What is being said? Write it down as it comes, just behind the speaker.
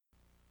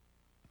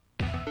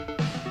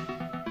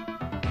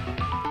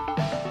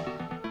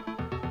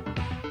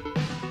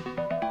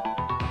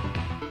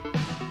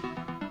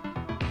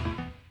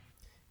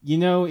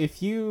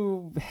if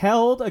you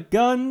held a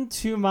gun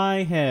to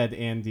my head,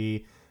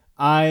 Andy,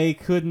 I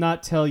could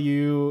not tell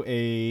you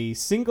a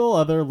single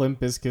other Limp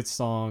Bizkit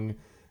song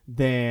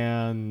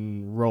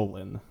than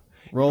Rollin'.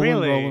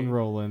 Really?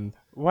 Rollin'.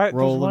 What?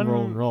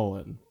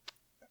 Rollin'.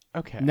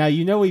 Okay.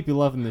 Now, we'd be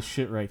loving this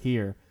shit right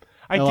here.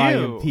 I do.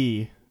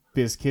 L-I-M-P,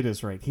 Bizkit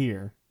is right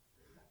here.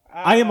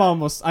 I am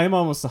almost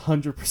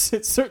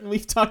 100% certain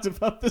we've talked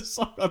about this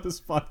song on this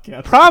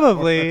podcast.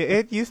 Probably.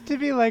 It used to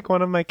be like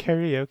one of my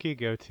karaoke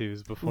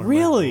go-tos before.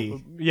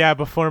 Really?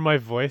 Before my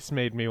voice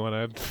made me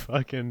want to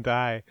fucking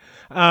die.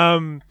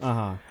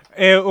 Uh-huh.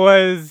 It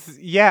was,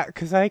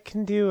 because I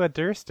can do a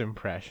Durst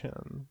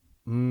impression.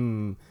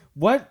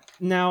 What?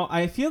 Now,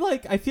 I feel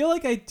like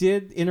I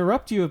did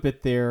interrupt you a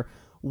bit there.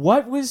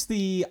 What was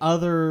the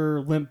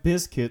other Limp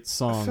Bizkit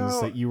songs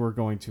that you were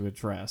going to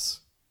address?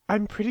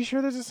 I'm pretty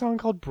sure there's a song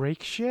called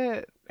Break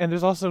Shit, and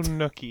there's also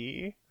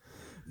Nookie.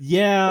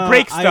 Yeah.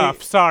 Break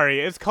Stuff, sorry.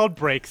 It's called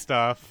Break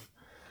Stuff.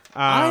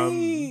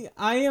 I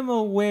am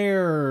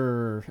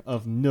aware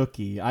of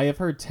Nookie. I have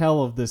heard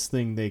tell of this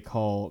thing they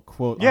call,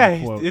 quote,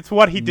 unquote, it's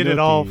what he did Nookie. it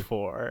all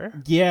for.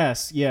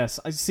 Yes.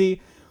 I see.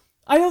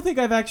 I don't think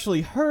I've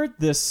actually heard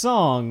this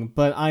song,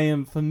 but I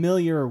am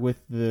familiar with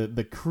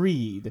the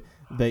creed,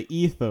 the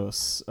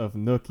ethos of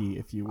Nookie,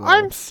 if you will.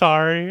 I'm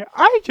sorry.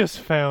 I just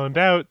found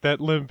out that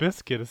Limp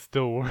Bizkit is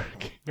still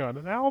working on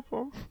an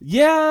album.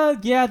 Yeah,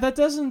 that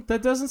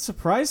doesn't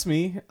surprise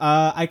me.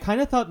 I kind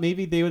of thought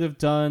maybe they would have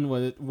done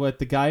what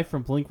the guy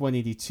from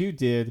Blink-182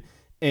 did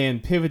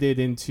and pivoted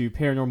into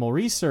paranormal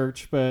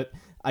research, but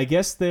I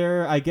guess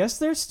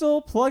they're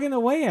still plugging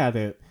away at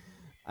it.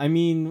 I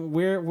mean,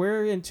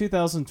 we're in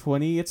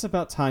 2020. It's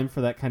about time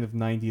for that kind of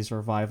 90s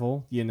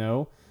revival,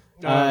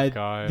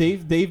 God.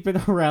 They've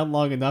been around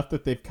long enough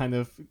that they've kind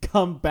of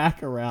come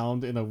back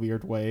around in a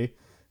weird way.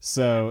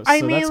 So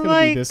that's going to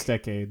be this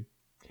decade.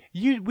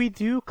 We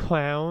do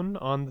clown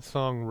on the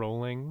song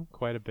 "Rolling"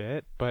 quite a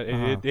bit, but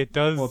it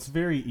does. Well, it's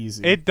very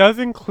easy. It does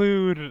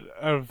include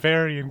a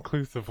very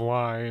inclusive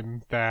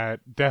line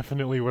that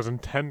definitely was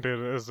intended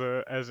as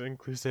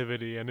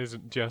inclusivity and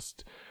isn't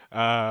just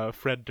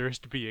Fred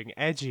Durst being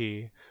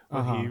edgy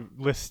when he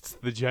lists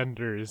the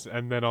genders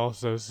and then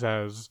also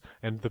says,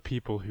 "and the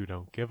people who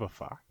don't give a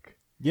fuck."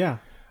 Yeah.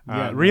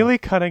 Really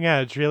cutting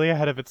edge, really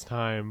ahead of its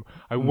time.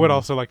 I would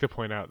also like to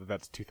point out that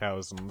that's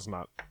 2000s,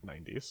 not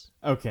 90s.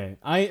 Okay.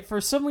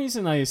 For some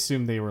reason, I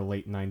assume they were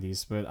late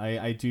 90s, but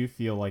I do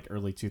feel like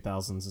early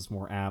 2000s is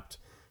more apt.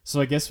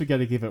 So I guess we got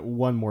to give it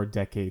one more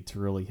decade to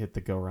really hit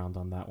the go-round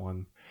on that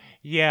one.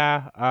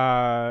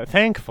 Yeah,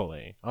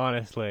 thankfully,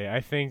 honestly. I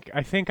think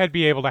I'd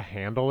be able to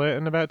handle it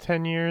in about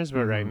 10 years,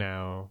 but right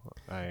now,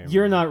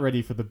 You're not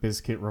ready for the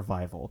Bizkit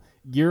revival.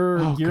 You're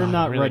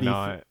not really ready.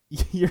 Not.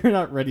 You're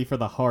not ready for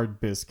the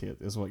hard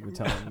Bizkit, is what you're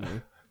telling me.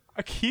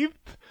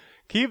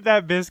 Keep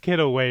that Bizkit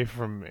away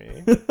from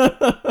me.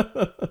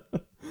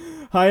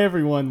 Hi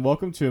everyone,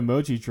 welcome to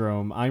Emoji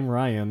Drome. I'm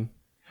Ryan.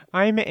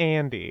 I'm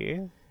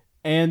Andy.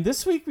 And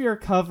this week we are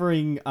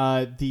covering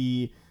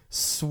the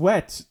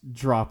sweat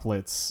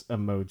droplets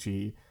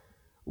emoji,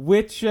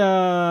 which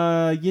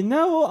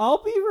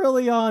I'll be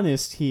really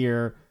honest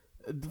here.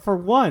 For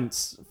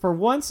once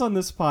on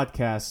this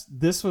podcast,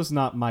 this was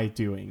not my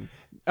doing.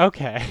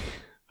 Okay.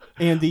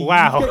 Andy,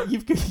 wow,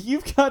 you've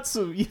got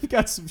some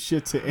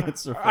shit to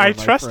answer for. I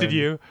trusted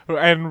you,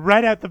 and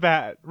right off the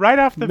bat,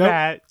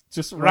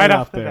 just right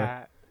off the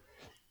bat.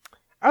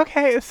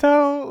 Okay,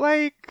 so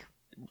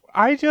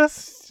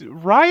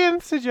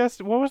Ryan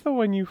suggested. What was the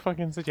one you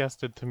fucking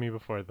suggested to me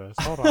before this?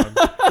 Hold on.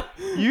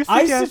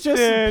 I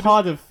suggested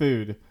pot of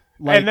food,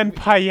 and then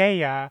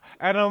paella,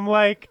 and I'm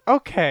like,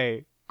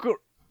 okay.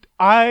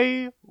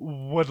 I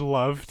would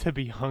love to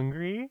be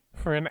hungry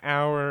for an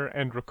hour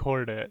and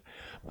record it.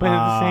 But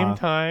at the same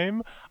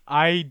time,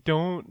 I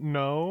don't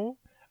know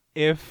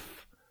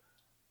if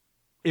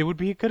it would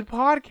be a good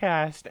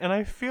podcast. And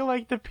I feel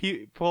like the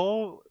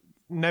people,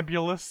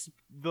 nebulous,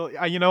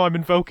 I'm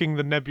invoking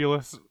the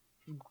nebulous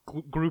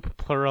group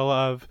plural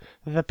of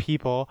the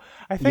people.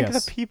 I think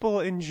the people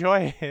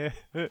enjoy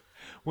it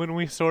when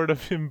we sort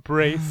of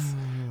embrace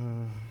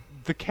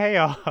the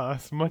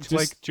chaos, much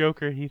like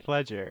Joker Heath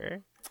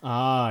Ledger.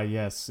 Ah,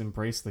 yes,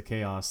 embrace the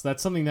chaos.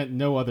 That's something that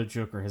no other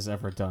Joker has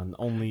ever done.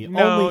 Only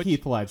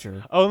Heath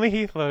Ledger. Only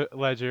Heath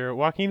Ledger.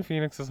 Joaquin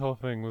Phoenix's whole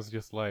thing was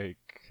just I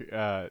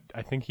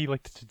think he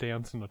liked to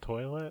dance in the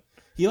toilet.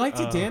 He liked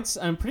to dance.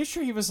 I'm pretty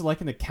sure he was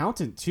like an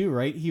accountant too,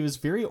 right? He was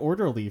very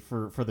orderly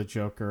for the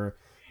Joker.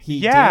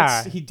 He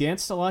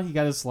danced a lot. He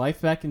got his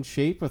life back in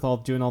shape with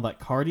doing all that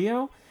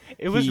cardio.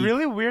 It was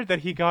really weird that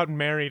he got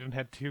married and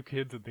had 2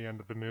 kids at the end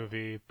of the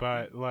movie,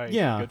 but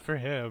good for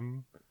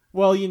him.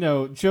 Well,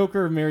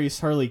 Joker marries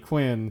Harley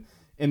Quinn,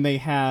 and they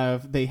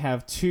have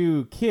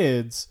 2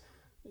 kids,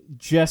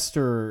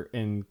 Jester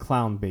and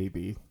Clown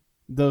Baby.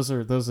 Those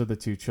are the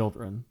 2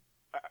 children.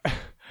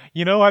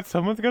 You know what?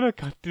 Someone's gonna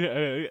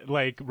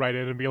write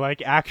in and be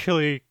like,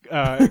 actually,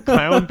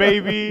 Clown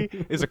Baby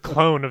is a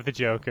clone of the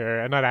Joker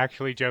and not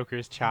actually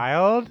Joker's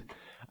child.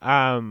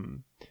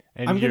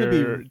 and I'm gonna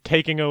you're be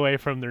taking away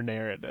from their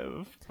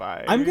narrative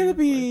by. I'm gonna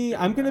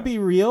be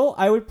real.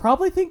 I would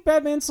probably think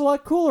Batman's a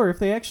lot cooler if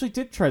they actually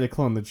did try to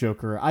clone the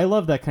Joker. I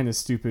love that kind of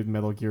stupid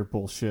Metal Gear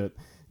bullshit.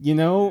 You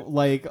know,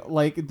 like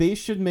they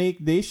should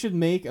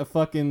make a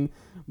fucking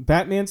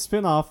Batman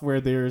spin-off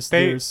where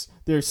there's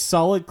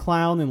Solid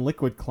Clown and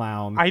Liquid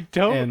Clown.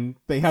 And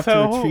they have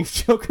to retrieve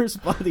Joker's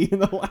body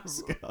in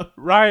Alaska.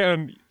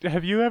 Ryan,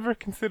 have you ever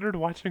considered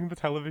watching the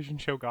television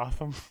show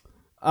Gotham?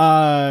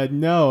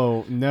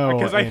 No,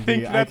 because I Andy.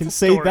 think I can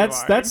say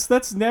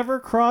that's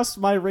never crossed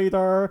my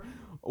radar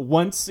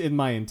once in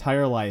my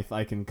entire life.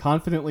 I can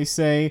confidently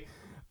say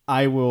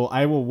I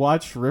will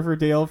watch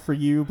Riverdale for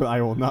you, but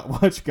I will not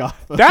watch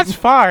Gotham. That's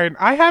fine.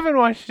 I haven't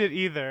watched it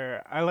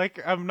either.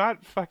 I'm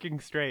not fucking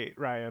straight,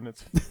 Ryan.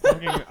 It's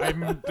fucking,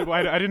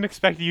 I didn't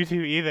expect you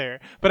to either.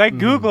 But I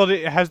googled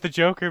it. Has the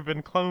Joker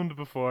been cloned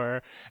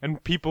before?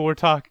 And people were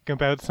talking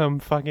about some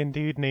fucking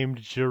dude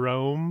named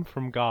Jerome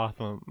from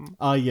Gotham.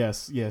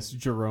 Yes,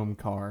 Jerome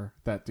Carr,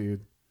 that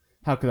dude.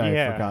 How could I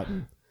have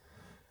forgotten?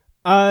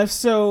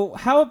 So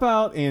how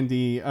about,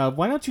 Andy,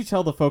 why don't you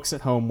tell the folks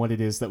at home what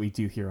it is that we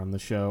do here on the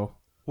show?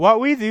 What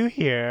we do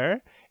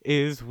here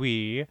is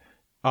we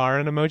are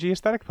an emoji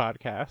aesthetic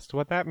podcast.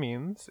 What that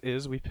means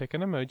is we pick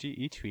an emoji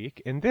each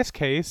week. In this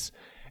case,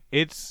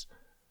 it's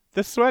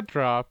the sweat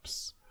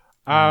drops.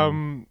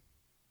 Sometimes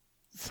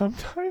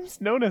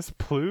known as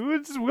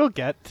ploods. We'll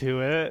get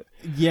to it.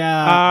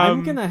 Yeah,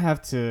 I'm gonna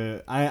have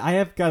to. I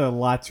have got a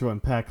lot to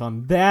unpack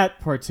on that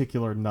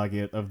particular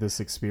nugget of this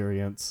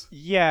experience.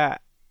 Yeah.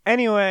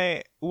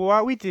 Anyway,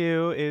 what we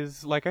do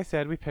is, like I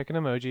said, we pick an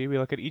emoji, we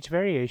look at each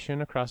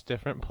variation across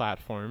different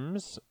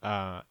platforms,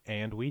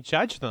 and we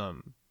judge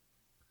them.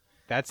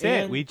 That's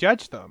it. We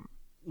judge them.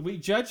 We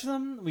judge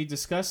them, we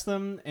discuss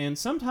them, and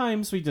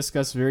sometimes we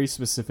discuss very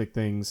specific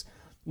things.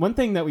 One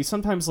thing that we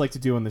sometimes like to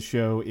do on the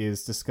show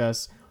is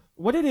discuss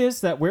what it is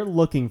that we're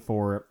looking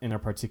for in a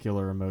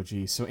particular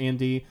emoji. So,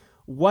 Andy,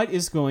 what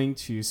is going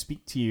to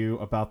speak to you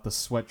about the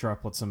sweat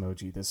droplets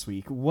emoji this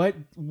week?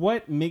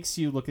 What makes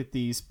you look at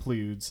these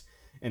ploods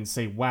and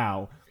say,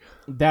 wow,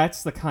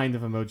 that's the kind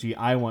of emoji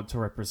I want to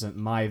represent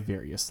my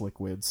various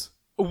liquids?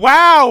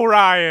 Wow,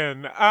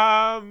 Ryan!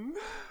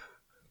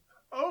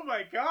 Oh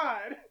my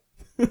god!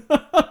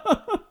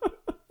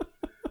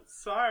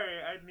 Sorry,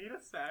 I need a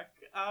sec.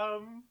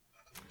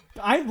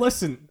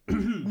 Listen.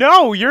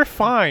 No, you're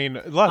fine.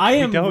 Look, I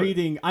am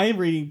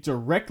reading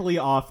directly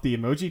off the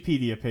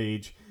Emojipedia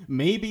page.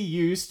 May be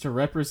used to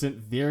represent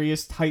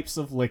various types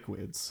of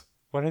liquids.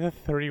 What are the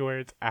 30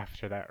 words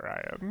after that,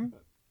 Ryan?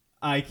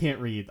 I can't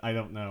read. I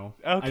don't know.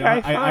 Okay,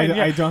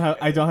 I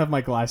don't have my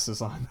glasses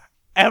on.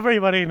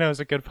 Everybody knows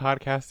a good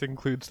podcast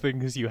includes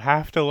things you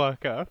have to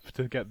look up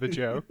to get the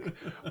joke.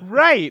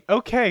 Right.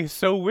 Okay.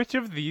 So which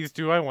of these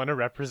do I want to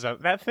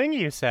represent that thing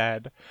you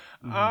said?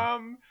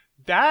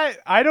 That,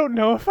 I don't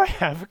know if I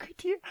have a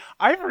critique.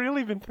 I've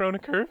really been thrown a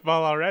curveball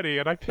already,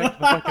 and I picked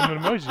the fucking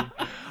emoji.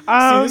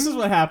 See, this is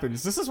what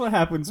happens. This is what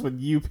happens when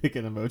you pick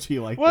an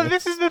emoji like this. Well,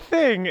 this is the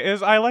thing,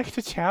 is I like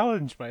to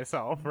challenge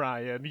myself,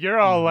 Ryan. You're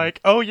all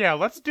like, oh yeah,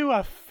 let's do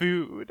a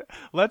food.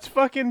 Let's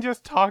fucking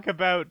just talk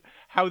about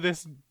how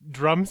this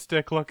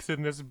drumstick looks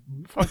in this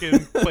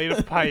fucking plate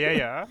of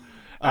paella.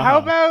 How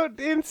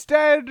about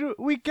instead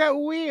we get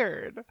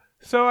weird?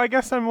 So I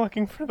guess I'm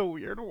looking for the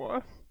weird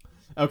one.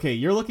 Okay,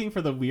 you're looking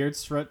for the weird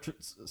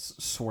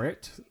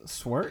swart?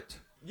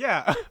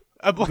 Yeah.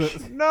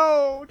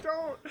 No,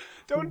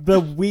 don't. The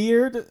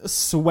weird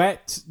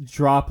sweat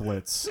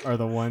droplets are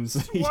the ones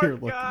that you're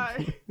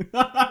looking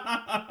for.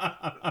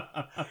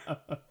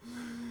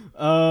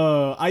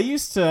 Oh, I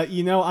used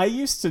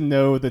to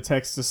know the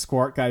text to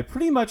Squart Guy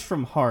pretty much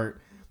from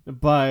heart,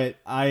 but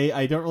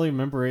I don't really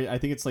remember it. I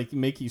think it's like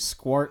make you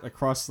squart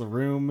across the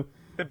room.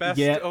 The best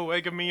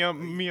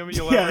Oegamium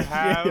you'll ever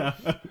have.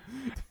 Yeah.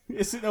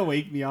 Isn't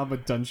Oegamium a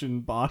dungeon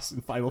boss in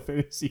Final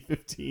Fantasy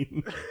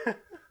 15?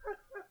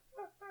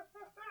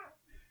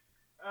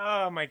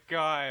 Oh my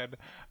god.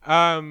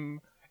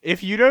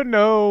 If you don't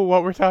know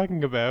what we're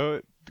talking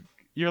about,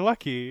 you're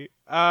lucky.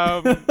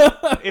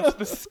 It's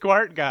the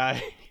Squart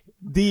Guy.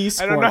 The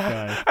Squart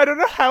Guy. I don't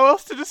know how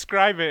else to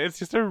describe it. It's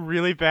just a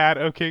really bad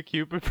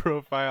OkCupid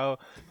profile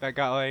that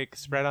got like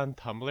spread on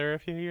Tumblr a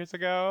few years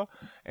ago,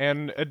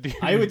 and a dude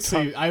I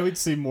would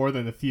say more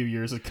than a few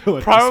years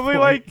ago. Probably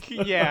like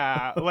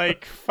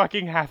like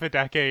fucking half a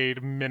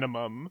decade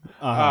minimum.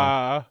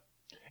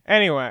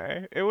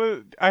 Anyway, it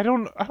was. I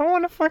don't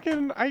want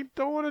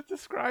to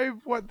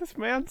describe what this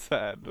man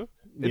said.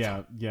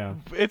 Yeah.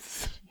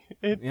 His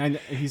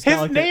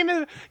like name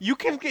is. You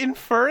can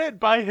infer it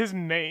by his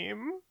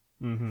name.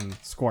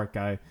 Squart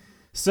Guy.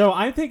 So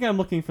I think I'm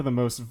looking for the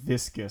most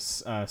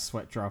viscous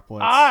sweat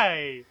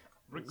droplets.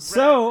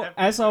 So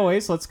as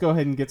always, let's go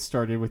ahead and get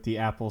started with the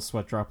Apple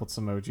sweat droplets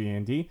emoji.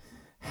 Andy,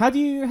 how do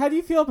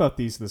you feel about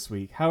these this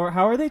week? How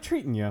are they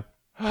treating you?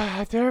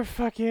 They're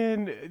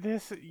fucking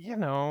this. You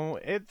know,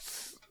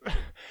 it's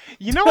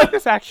You know what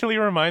this actually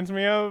reminds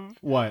me of?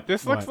 What?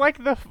 This looks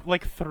What?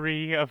 like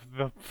 3 of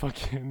the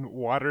fucking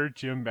water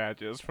gym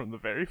badges from the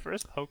very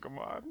first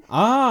Pokemon.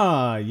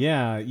 Ah,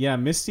 yeah.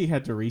 Misty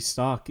had to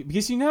restock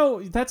because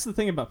that's the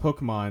thing about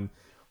Pokemon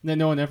that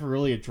no one ever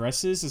really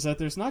addresses is that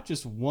there's not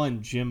just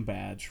one gym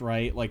badge,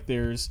 right? Like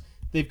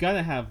they've got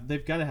to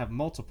have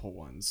multiple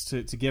ones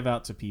to give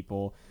out to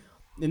people,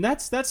 and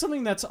that's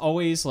something that's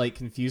always like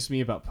confused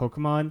me about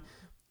Pokemon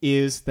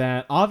is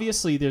that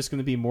obviously there's going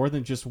to be more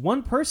than just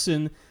one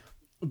person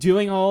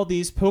doing all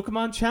these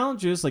Pokemon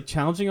challenges, like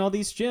challenging all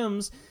these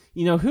gyms.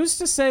 Who's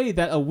to say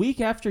that a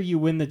week after you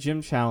win the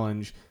gym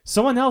challenge,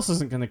 someone else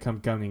isn't going to come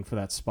gunning for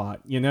that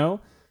spot? It's the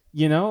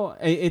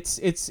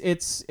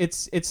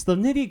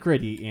nitty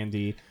gritty,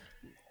 Andy.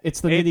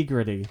 It's the nitty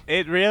gritty.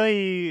 It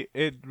really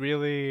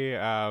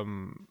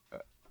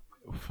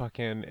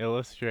fucking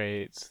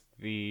illustrates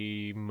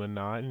the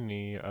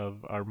monotony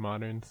of our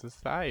modern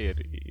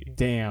society.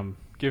 Damn.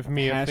 Give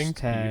me a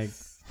think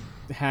piece.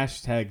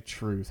 Hashtag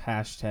truth.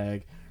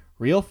 Hashtag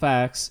real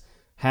facts.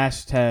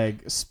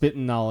 Hashtag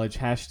spitting knowledge.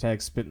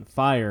 Hashtag spitting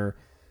fire.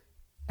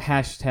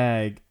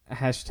 Hashtag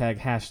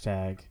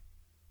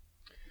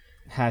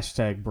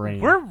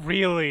brain. We're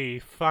really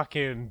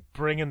fucking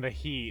bringing the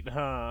heat,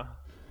 huh?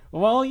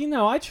 Well,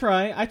 I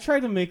try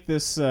to make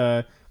this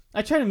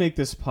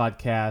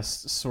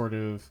podcast sort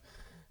of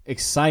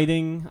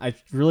exciting. I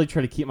really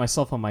try to keep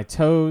myself on my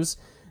toes.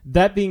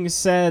 That being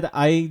said,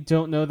 I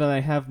don't know that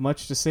I have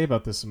much to say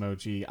about this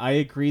emoji. I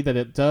agree that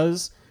it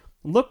does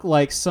look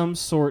like some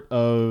sort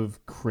of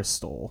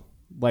crystal,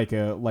 like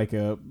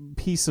a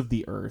piece of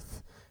the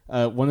earth,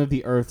 one of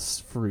the earth's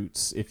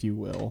fruits, if you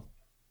will.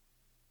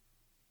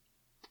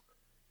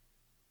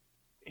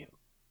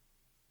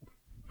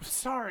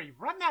 Sorry,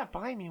 run that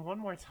by me one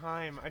more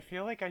time. I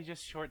feel like I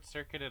just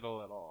short-circuited a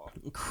little.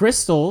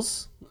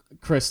 Crystals.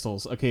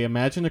 Okay,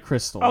 imagine a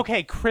crystal.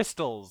 Okay,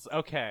 crystals.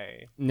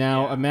 Okay.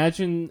 Now,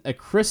 Imagine a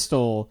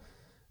crystal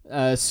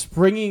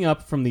springing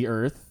up from the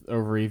earth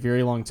over a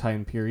very long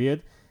time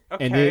period.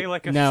 Okay, and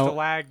like a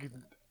stalag...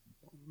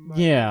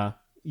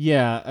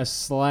 Yeah, a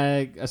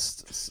slag... A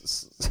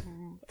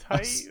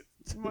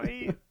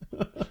stalag...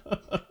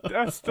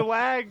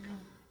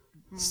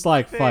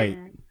 Slag thing. fight.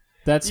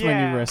 That's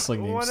my new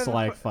wrestling name,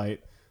 Slag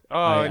Fight.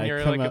 Oh, and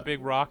you're like a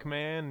big rock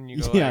man, and you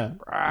go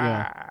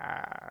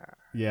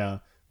yeah.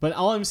 But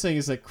all I'm saying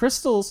is that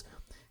crystals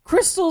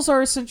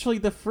are essentially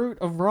the fruit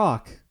of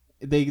rock.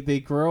 They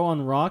grow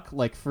on rock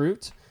like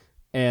fruit,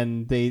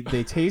 and they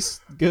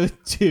taste good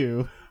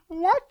too.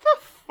 What the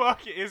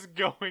fuck is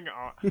going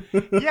on?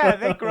 Yeah,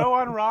 they grow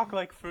on rock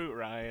like fruit,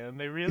 Ryan.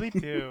 They really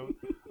do.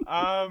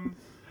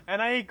 And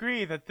I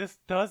agree that this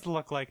does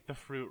look like the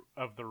fruit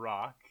of the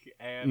rock,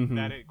 and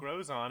that it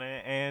grows on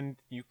it, and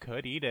you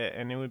could eat it,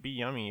 and it would be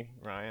yummy,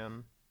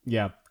 Ryan.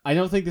 Yeah, I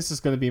don't think this is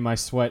going to be my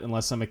sweat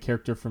unless I'm a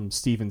character from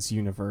Steven's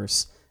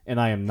universe,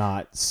 and I am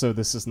not, so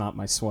this is not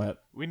my sweat.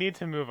 We need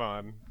to move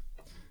on.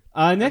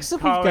 Next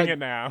up,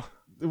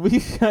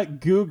 we've got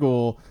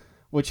Google,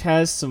 which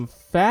has some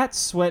fat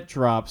sweat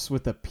drops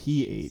with a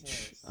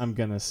pH. I'm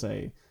gonna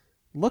say,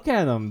 look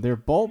at them; they're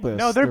bulbous.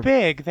 No, they're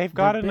big. They've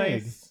got a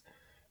big. nice.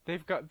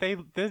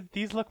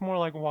 These look more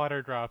like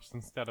water drops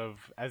instead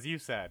of, as you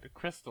said,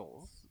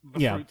 crystals.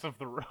 The fruits of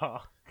the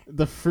rock.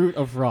 The fruit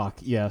of rock,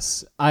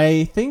 yes.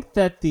 I think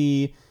that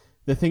the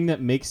thing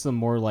that makes them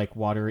more like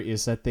water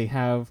is that they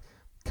have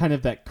kind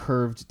of that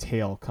curved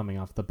tail coming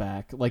off the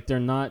back. Like they're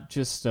not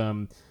just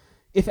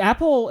if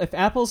Apple's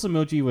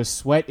emoji was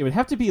sweat, it would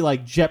have to be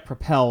like jet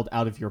propelled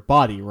out of your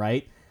body,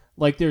 right?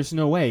 Like there's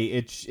no way.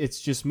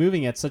 It's just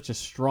moving at such a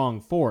strong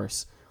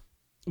force.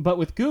 But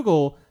with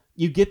Google,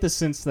 you get the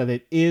sense that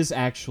it is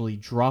actually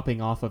dropping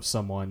off of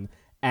someone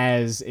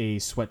as a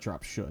sweat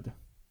drop should.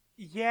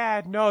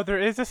 Yeah, no, there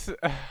is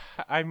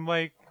I'm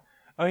like,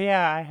 oh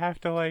yeah, I have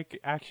to like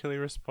actually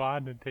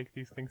respond and take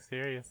these things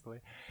seriously.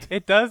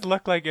 It does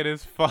look like it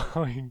is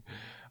falling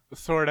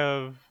sort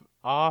of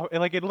off.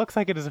 Like it looks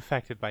like it is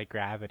affected by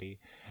gravity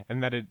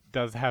and that it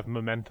does have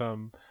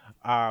momentum.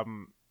 I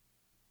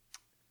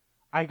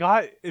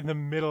got in the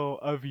middle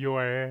of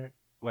your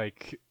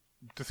like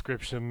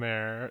description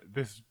there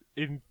this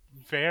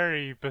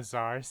very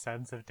bizarre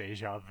sense of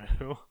deja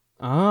vu.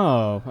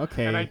 Oh,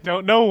 okay. And I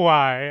don't know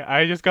why.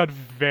 I just got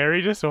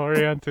very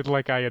disoriented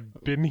like I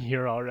had been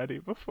here already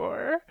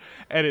before.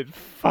 And it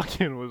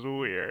fucking was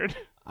weird.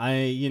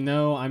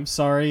 I'm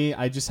sorry.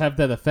 I just have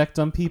that effect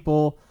on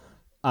people.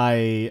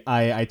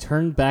 I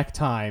turned back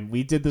time.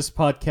 We did this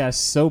podcast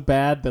so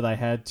bad that I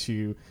had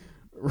to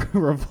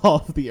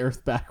revolve the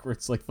earth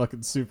backwards like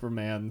fucking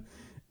Superman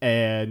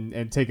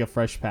and take a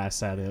fresh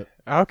pass at it.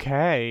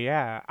 Okay,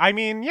 yeah. I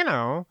mean,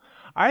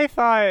 I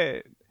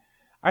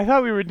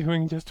thought we were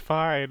doing just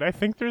fine. I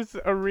think there's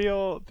a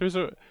real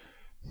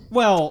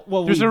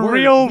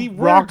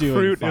rock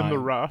fruit in the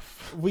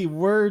rough. We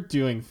were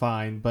doing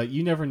fine, but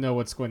you never know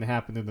what's going to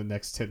happen in the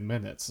next 10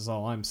 minutes, is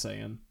all I'm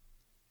saying.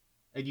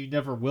 And you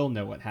never will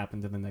know what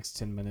happened in the next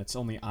 10 minutes.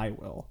 Only I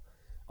will.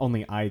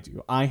 Only I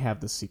do. I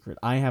have the secret.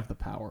 I have the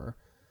power.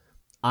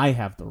 I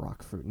have the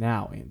rock fruit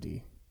now,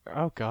 Andy.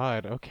 Oh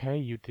God. Okay,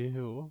 you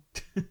do.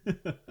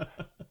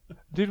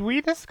 Did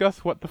we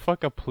discuss what the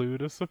fuck a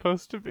plude is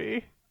supposed to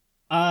be?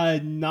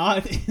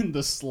 Not in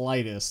the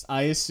slightest.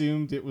 I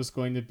assumed it was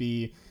going to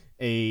be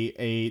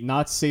a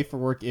not safe for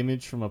work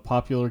image from a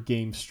popular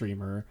game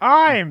streamer.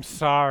 I'm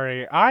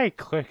sorry. I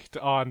clicked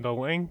on the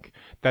link.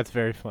 That's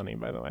very funny,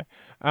 by the way.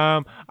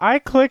 I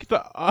clicked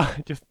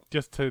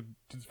just to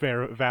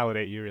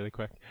validate you really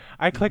quick.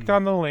 I clicked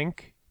on the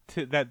link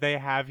that they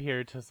have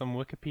here to some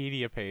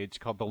Wikipedia page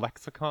called the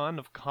Lexicon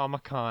of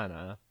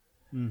Kamakana,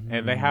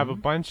 and they have a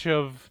bunch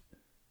of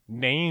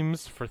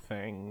names for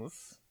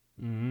things.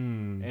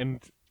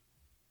 And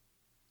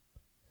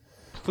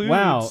pludes.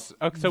 Wow.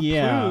 So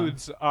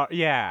pludes are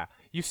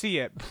you see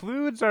it.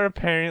 Pludes are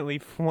apparently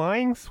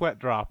flying sweat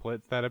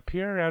droplets that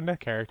appear around a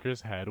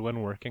character's head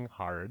when working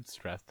hard,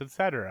 stressed,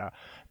 etc.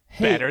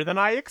 Better than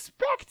I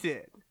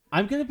expected.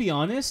 I'm gonna be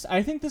honest.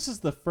 I think this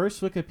is the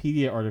first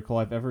Wikipedia article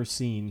I've ever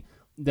seen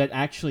that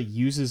actually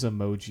uses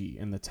emoji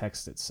in the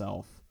text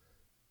itself.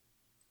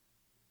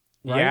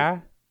 Right? Yeah,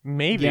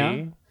 maybe.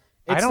 Yeah.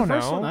 I don't know.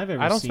 First one I've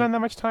ever I don't seen. spend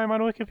that much time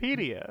on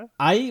Wikipedia.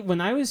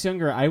 When I was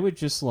younger, I would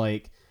just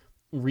like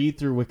read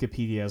through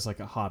Wikipedia as like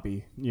a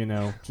hobby,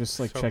 just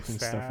like So checking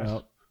sad. stuff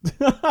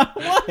out.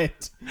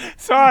 What?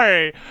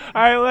 Sorry,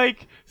 I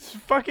like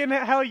fucking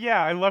hell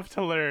yeah. I love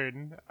to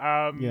learn.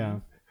 Yeah.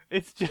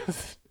 It's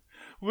just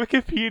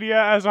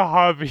Wikipedia as a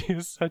hobby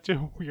is such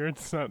a weird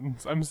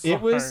sentence. I'm sorry.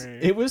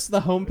 It was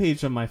the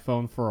homepage on my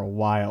phone for a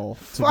while.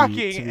 Fucking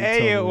to be A, it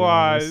totally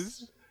was.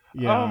 honest.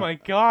 Yeah. Oh my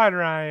God,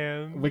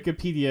 Ryan.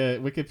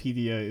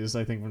 Wikipedia is,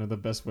 I think, one of the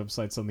best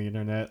websites on the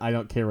internet. I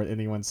don't care what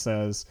anyone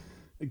says.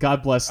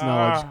 God bless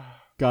knowledge.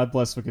 God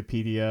bless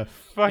Wikipedia.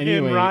 Fucking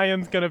Anyway.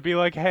 Ryan's gonna be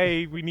like,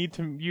 hey, we need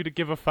you to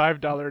give a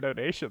 $5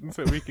 donation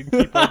so we can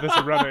keep all this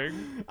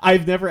running.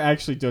 I've never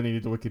actually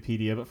donated to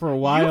Wikipedia, but for a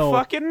while, You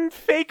fucking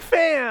fake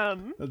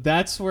fan.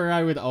 that's where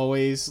I would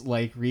always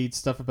like read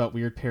stuff about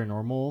weird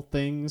paranormal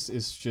things.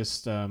 Is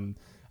just I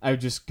would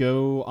just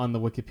go on the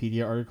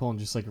Wikipedia article and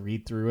just like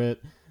read through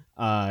it.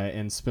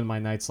 And spend my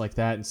nights like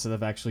that instead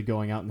of actually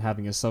going out and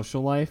having a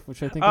social life,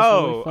 which I think is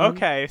really fun.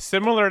 Okay.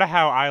 Similar to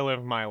how I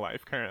live my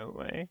life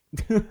currently.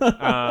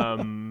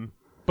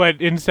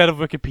 But instead of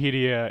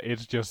Wikipedia,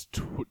 it's just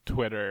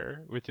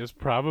Twitter, which is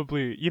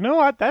probably... You know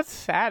what? That's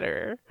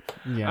sadder.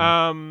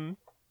 Yeah.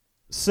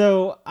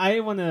 So I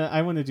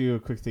wanna do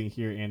a quick thing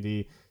here,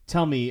 Andy.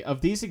 Tell me,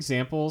 of these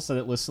examples that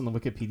it lists on the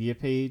Wikipedia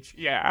page,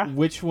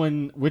 which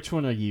one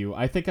are you?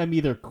 I think I'm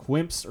either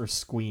Quimps or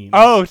Squeams.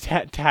 Oh,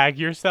 tag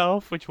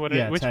yourself? Which one of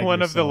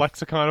yourself. the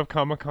Lexicon of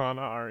Kamakana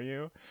are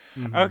you?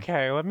 Mm-hmm.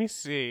 Okay, let me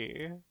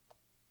see.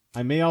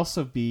 I may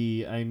also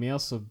be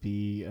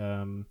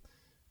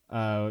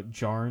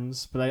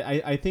Jarns, but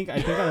I think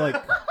I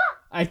like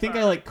I think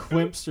I like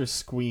Quimps or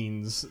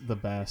Squeams the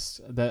best.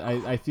 That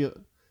I feel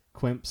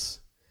Quimps.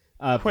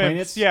 Quimps,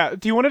 planets. yeah.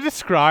 Do you want to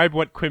describe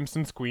what Quimps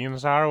and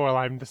Squeams are while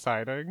I'm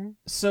deciding?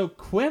 So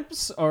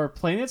Quimps are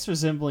planets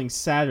resembling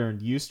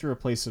Saturn used to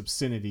replace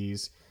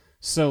obscenities.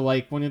 So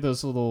like one of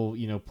those little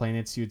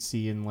planets you'd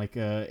see in like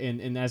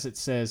and as it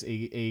says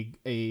a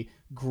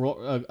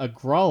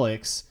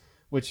Grolix,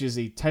 which is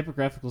a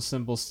typographical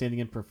symbol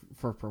standing in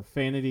for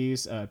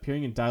profanities,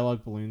 appearing in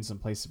dialogue balloons in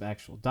place of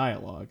actual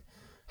dialogue.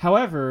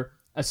 However,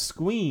 a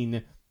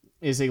Squeen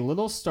is a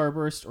little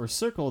starburst or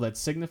circle that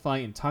signify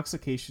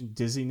intoxication,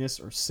 dizziness,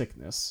 or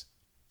sickness.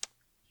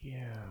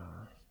 Yeah.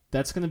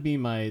 That's gonna be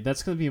my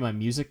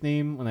music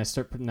name when I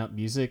start putting out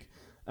music.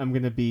 I'm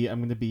gonna be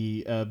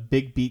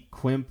Big Beat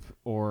Quimp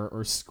or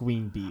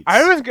Squeen Beats.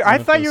 I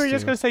thought you were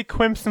just gonna say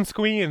Quimps and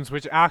Squeams,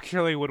 which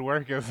actually would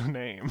work as a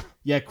name.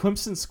 Yeah,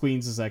 Quimps and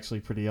Squeens is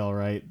actually pretty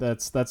alright.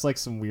 That's like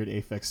some weird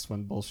Aphex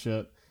Twin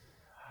bullshit.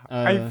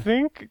 I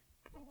think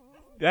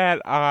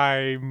that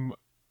I'm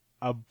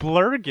a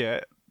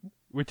blurgit,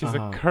 which is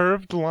a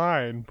curved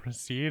line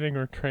preceding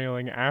or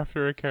trailing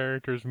after a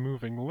character's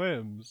moving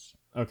limbs.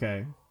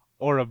 Okay.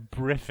 Or a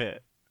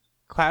briffet.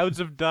 Clouds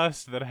of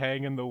dust that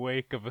hang in the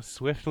wake of a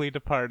swiftly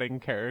departing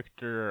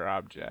character or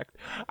object.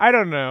 I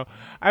don't know.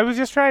 I was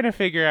just trying to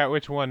figure out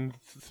which one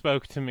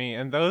spoke to me,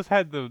 and those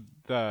had the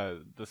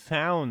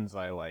sounds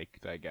I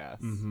liked, I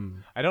guess. Mm-hmm.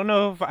 I don't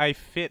know if I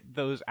fit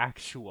those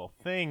actual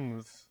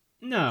things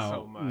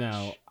so much.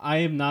 No. I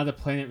am not a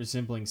planet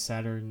resembling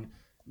Saturn,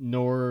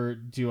 nor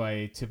do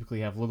I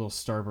typically have little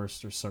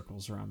starbursts or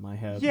circles around my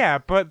head. Yeah,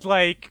 but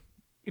like,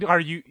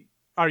 are you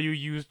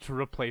used to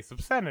replace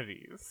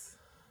obscenities?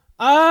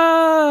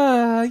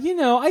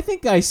 I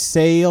think I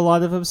say a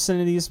lot of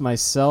obscenities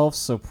myself,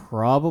 so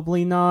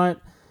probably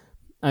not.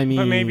 I mean,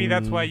 but maybe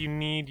that's why you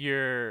need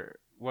your,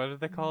 what are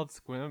they called?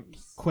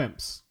 Squimps?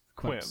 Quimps,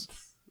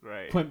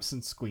 right? Quimps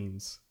and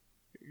Squeens.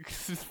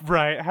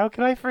 Right? How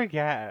could I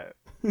forget?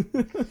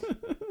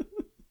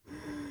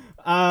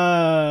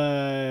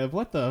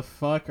 What the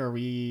fuck are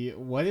we?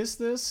 What is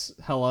this?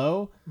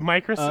 Hello?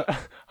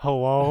 Microsoft.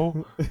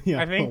 Hello.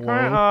 Yeah, I think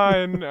we're hello.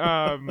 on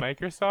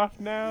Microsoft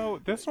now.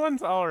 This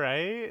one's all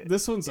right.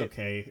 This one's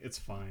okay. It's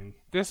fine.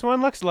 This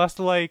one looks less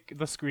like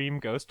the Scream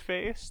ghost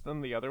face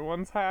than the other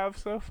ones have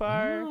so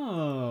far.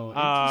 Oh,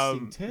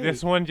 interesting take.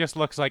 This one just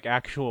looks like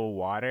actual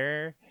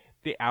water.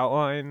 The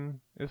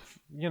outline is,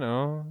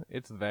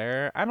 it's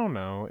there. I don't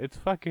know.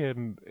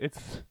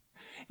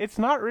 It's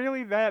not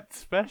really that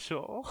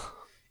special.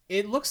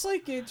 It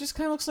just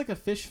kind of looks like a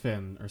fish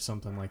fin or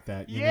something like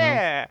that. You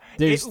Yeah,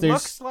 know?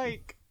 Looks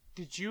like.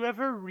 Did you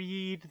ever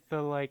read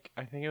I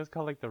think it was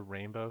called like the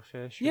rainbow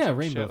fish? Yeah,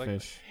 rainbow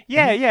fish.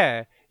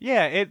 Yeah.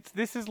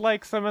 This is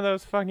like some of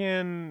those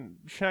fucking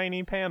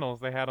shiny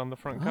panels they had on the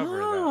front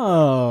cover.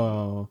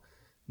 Oh,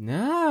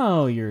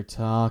 now you're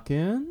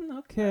talking.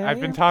 Okay,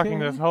 I've been talking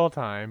this whole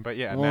time, but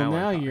yeah. Well,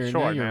 now you're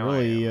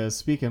really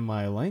speaking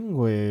my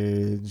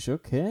language.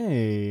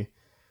 Okay.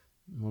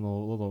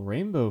 Little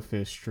rainbow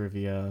fish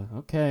trivia.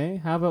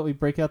 Okay, how about we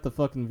break out the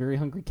fucking Very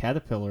Hungry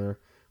Caterpillar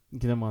and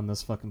get him on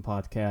this fucking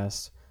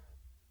podcast?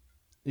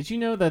 Did you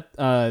know that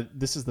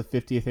this is the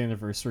 50th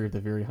anniversary of the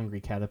Very Hungry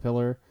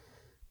Caterpillar?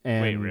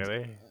 And wait,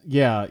 really?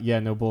 Yeah,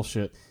 no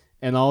bullshit.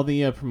 And all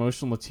the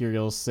promotional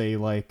materials say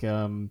like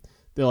they're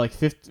like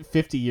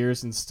 50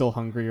 years and still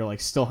hungry, or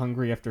like still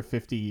hungry after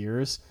 50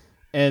 years.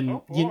 And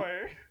oh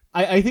boy.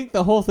 I think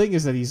the whole thing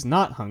is that he's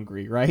not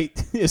hungry, right?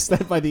 Is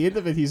that by the end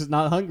of it he's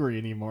not hungry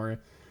anymore.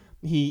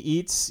 He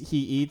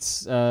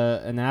eats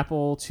an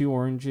apple, 2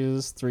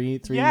 oranges, three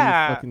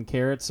fucking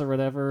carrots or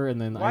whatever,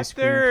 and then ice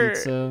cream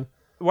pizza.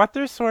 What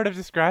they're sort of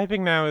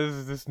describing now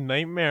is this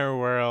nightmare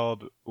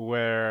world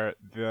where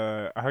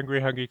the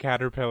hungry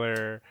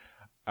caterpillar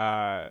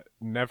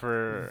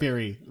never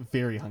very,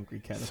 very hungry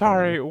caterpillar.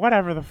 Sorry,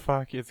 whatever the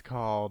fuck it's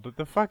called.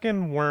 The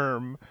fucking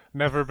worm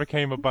never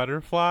became a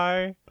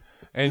butterfly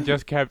and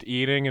just kept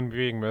eating and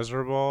being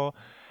miserable.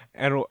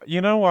 And you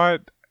know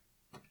what?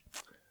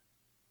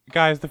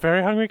 Guys, the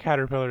very hungry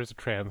caterpillar is a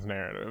trans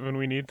narrative, and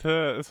we need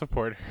to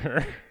support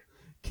her.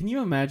 Can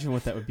you imagine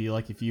what that would be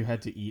like if you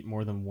had to eat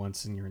more than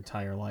once in your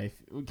entire life?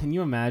 Can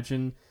you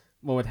imagine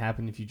what would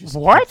happen if you just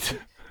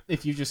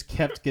if you just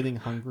kept getting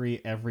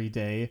hungry every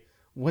day?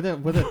 What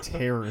a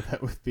terror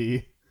that would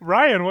be.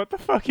 Ryan, what the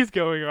fuck is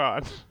going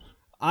on?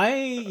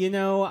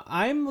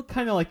 I'm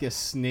kind of like a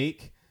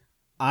snake.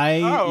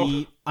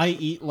 I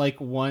eat like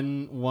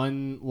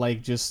one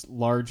like just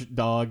large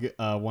dog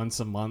once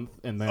a month,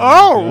 and then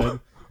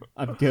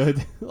I'm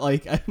good.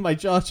 Like my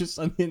jaw just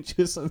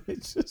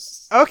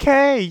unhinges.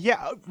 Okay,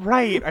 yeah,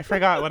 right. I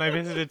forgot when I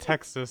visited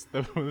Texas.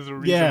 That was a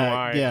reason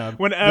why. Yeah.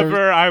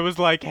 Whenever I was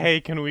like, "Hey,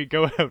 can we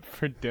go out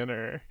for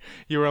dinner?"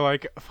 You were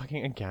like,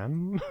 "Fucking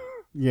again."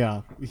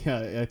 Yeah.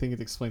 I think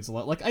it explains a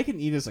lot. Like I can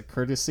eat as a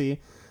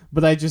courtesy,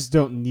 but I just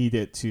don't need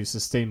it to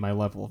sustain my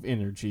level of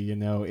energy. You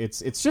know,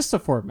 it's just a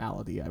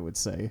formality, I would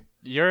say.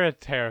 You're a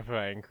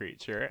terrifying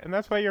creature, and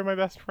that's why you're my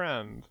best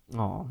friend.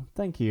 Oh,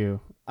 thank you.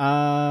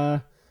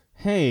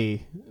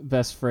 Hey,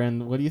 best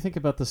friend, what do you think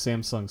about the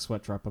Samsung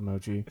sweat drop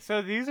emoji?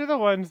 So these are the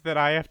ones that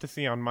I have to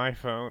see on my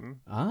phone.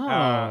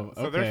 Oh,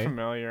 so okay. they're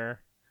familiar.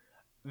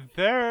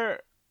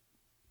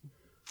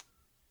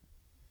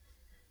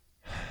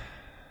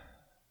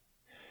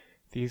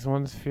 These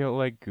ones feel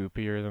like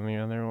goopier than the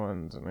other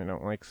ones, and I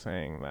don't like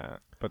saying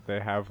that. But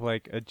they have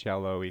like a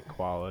jello-y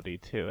quality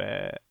to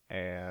it,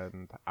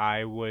 and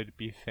I would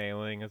be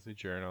failing as a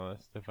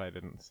journalist if I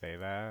didn't say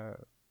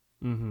that.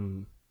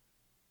 Mm-hmm.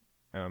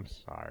 And I'm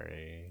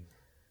sorry.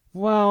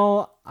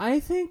 Well, I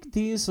think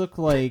these look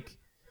like...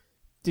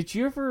 I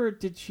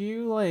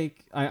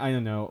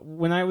don't know.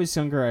 When I was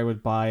younger, I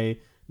would buy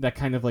that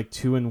kind of like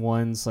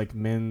 2-in-1s, like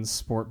men's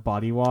sport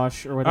body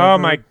wash or whatever. Oh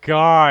my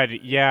god,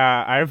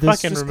 yeah. I This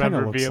fucking just remember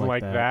kinda being looks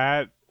like like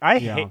that. I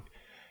hate...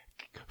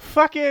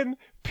 Fucking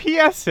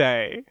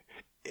PSA.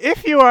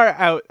 If you are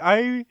out,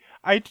 I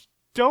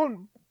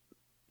don't...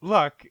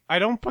 Look, I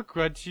don't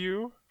begrudge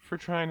you for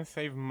trying to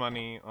save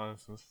money on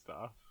some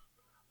stuff.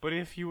 But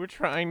if you were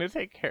trying to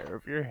take care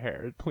of your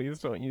hair, please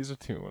don't use a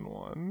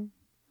 2-in-1.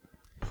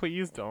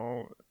 Please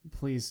don't.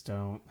 Please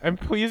don't. And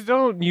please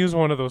don't use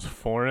one of those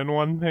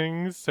 4-in-1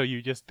 things so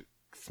you just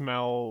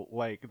smell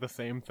like the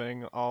same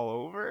thing all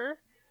over.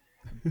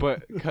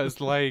 But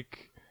because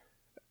like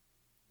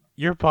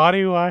your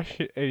body wash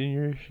and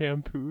your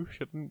shampoo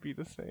shouldn't be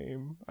the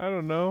same. I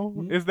don't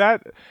know.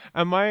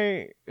 Am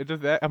I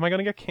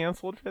gonna get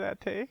canceled for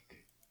that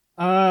take?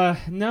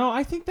 No,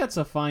 I think that's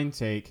a fine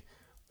take.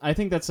 I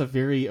think that's a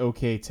very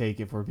okay take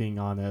if we're being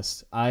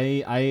honest.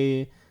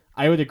 I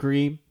would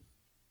agree.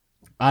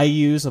 I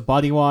use a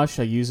body wash,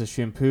 I use a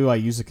shampoo, I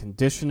use a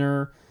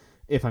conditioner.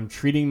 If I'm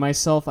treating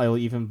myself, I will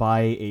even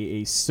buy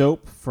a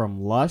soap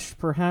from Lush,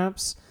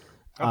 perhaps.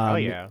 Oh,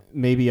 yeah.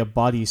 Maybe a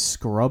body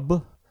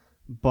scrub,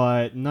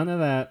 but none of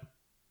that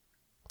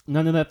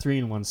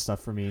 3-in-1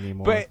 stuff for me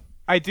anymore. But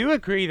I do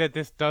agree that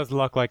this does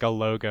look like a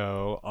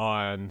logo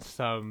on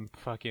some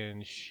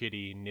fucking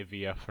shitty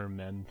Nivea for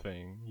men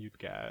thing you'd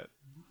get.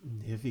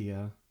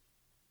 Nivea.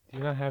 Do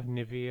you not have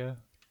Nivea?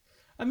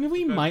 I mean,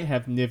 we might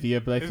have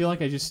Nivea, but I feel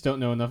like I just don't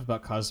know enough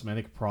about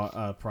cosmetic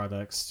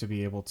products to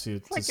be able to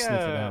like sniff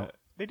it out.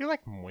 They do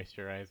like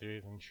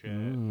moisturizers and shit.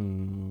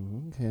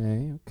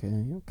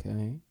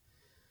 Okay.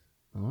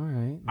 All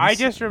right. I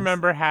just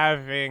remember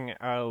having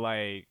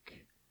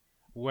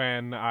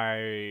when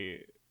I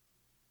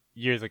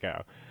years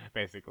ago,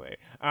 basically.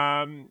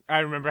 I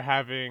remember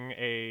having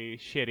a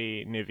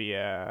shitty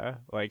Nivea,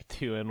 like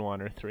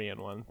 2-in-1 or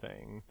 3-in-1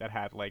 thing that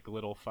had like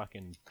little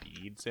fucking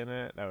beads in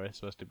it that were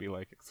supposed to be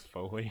like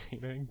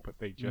exfoliating, but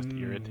they just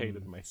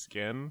irritated my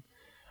skin.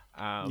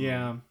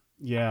 Yeah.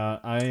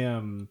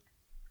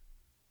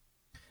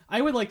 I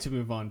would like to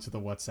move on to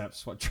the WhatsApp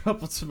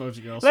Droplets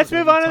emoji girl. Let's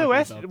move on to the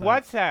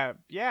WhatsApp.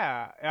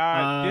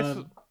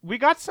 Yeah. We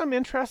got some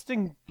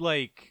interesting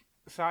like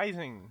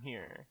sizing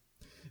here.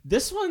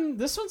 This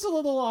one's a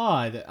little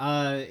odd.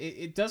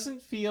 It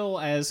doesn't feel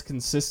as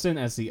consistent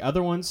as the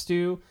other ones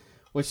do,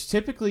 which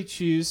typically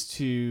choose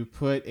to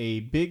put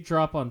a big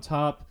drop on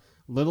top,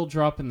 little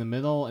drop in the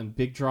middle, and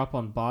big drop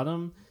on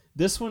bottom.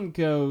 This one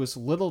goes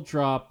little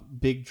drop,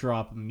 big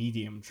drop,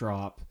 medium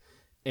drop,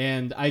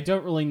 and I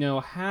don't really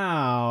know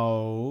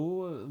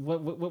how.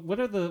 What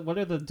are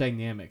the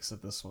dynamics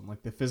of this one?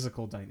 Like the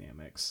physical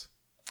dynamics.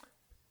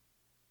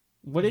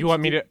 What you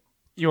want me to?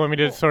 You want me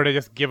to sort of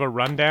just give a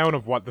rundown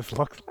of what this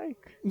looks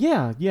like?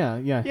 Yeah.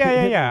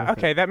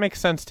 Okay, that makes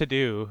sense to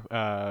do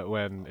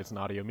when it's an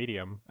audio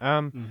medium.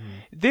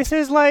 This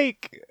is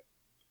like,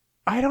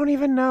 I don't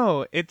even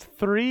know. It's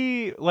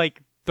 3,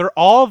 like, they're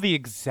all the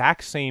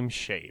exact same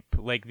shape.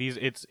 Like these,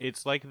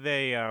 it's like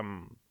they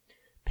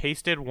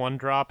pasted one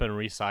drop and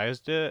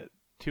resized it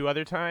 2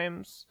 other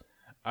times.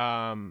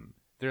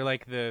 They're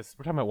like this.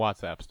 We're talking about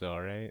WhatsApp still,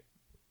 right?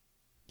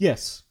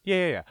 Yes.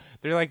 Yeah.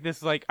 They're like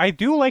this. Like, I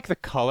do like the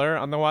color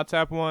on the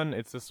WhatsApp one.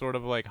 It's this sort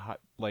of like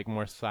like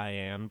more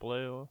cyan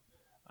blue,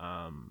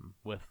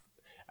 with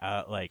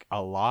like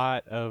a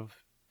lot of.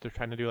 They're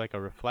trying to do like a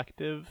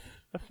reflective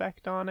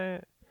effect on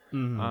it.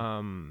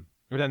 Then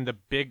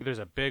there's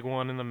a big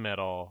one in the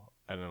middle,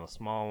 and then a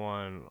small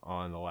one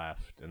on the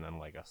left, and then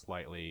like a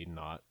slightly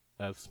not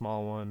as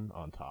small one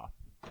on top.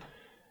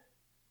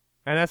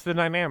 And that's the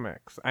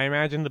dynamics. I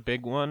imagine the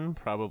big one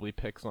probably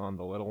picks on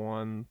the little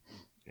one.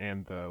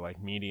 And the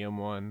like medium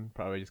one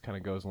probably just kind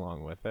of goes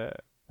along with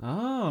it.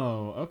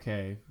 Oh,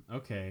 okay.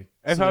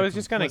 If so I was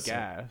just gonna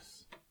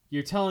guess,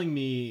 you're telling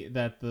me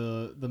that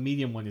the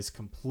medium one is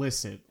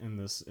complicit in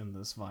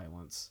this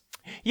violence.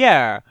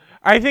 Yeah,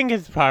 I think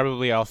it's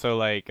probably also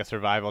like a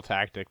survival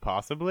tactic,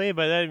 possibly.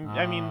 But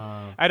I mean,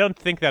 I don't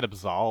think that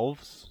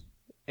absolves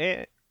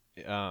it.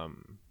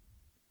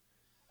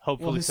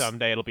 Hopefully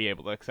someday it'll be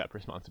able to accept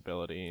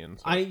responsibility and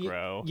sort of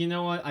grow. You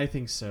know what? I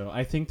think so.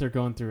 I think they're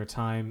going through a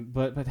time,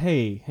 but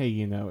hey,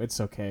 you know, it's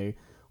okay.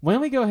 Why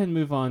don't we go ahead and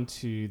move on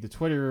to the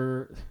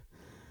Twitter?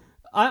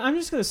 I'm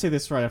just going to say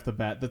this right off the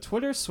bat. The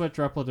Twitter sweat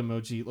droplet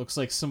emoji looks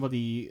like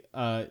somebody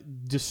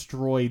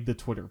destroyed the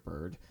Twitter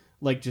bird.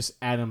 Like, just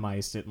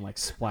atomized it and, like,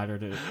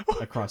 splattered it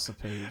across the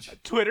page.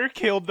 Twitter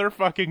killed their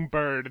fucking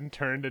bird and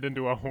turned it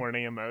into a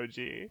horny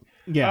emoji.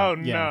 Yeah. Oh,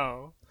 yeah.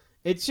 no.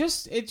 It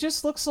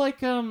just looks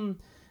like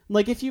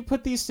if you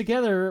put these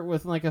together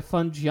with like a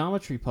fun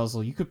geometry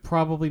puzzle, you could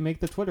probably make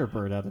the Twitter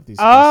bird out of these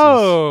pieces.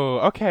 Oh,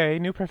 okay.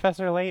 New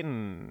Professor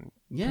Layton.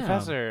 Yeah.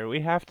 Professor,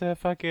 we have to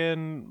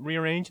fucking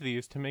rearrange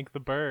these to make the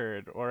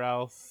bird, or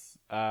else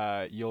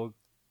you'll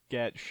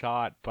get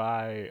shot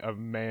by a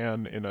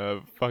man in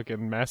a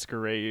fucking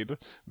masquerade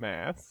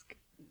mask.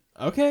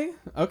 Okay.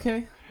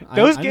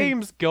 Those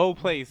games go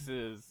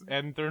places,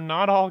 and they're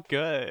not all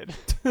good.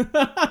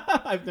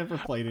 I've never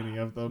played any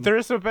of them.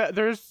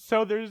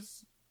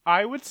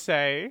 I would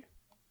say,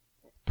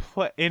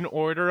 in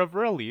order of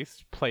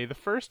release, play the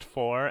first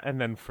 4,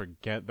 and then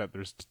forget that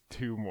there's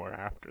 2 more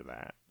after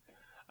that.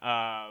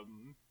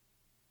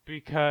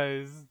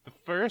 Because the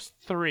first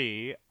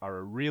 3 are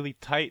a really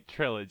tight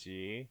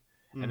trilogy,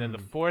 and then the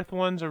 4th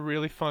one's a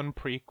really fun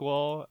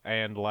prequel,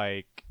 and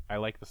like I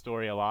like the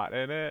story a lot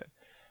in it.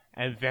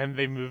 And then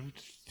they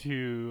moved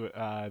to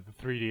the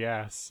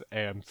 3DS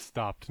and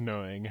stopped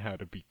knowing how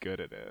to be good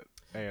at it.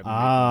 And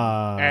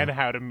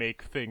how to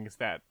make things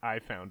that I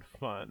found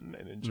fun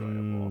and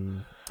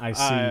enjoyable. I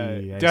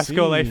see.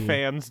 Descole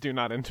fans do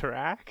not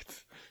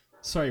interact.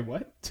 Sorry,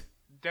 what?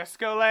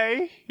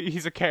 Descole,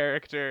 he's a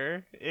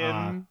character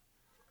in...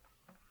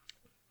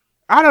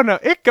 I don't know.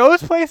 It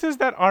goes places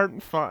that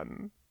aren't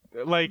fun.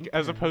 Like,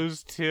 as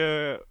opposed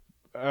to...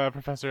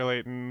 Professor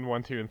Layton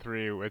 1, 2, and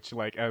 3, which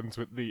like ends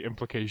with the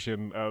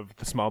implication of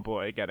the small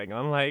boy getting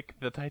on like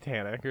the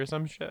Titanic or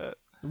some shit.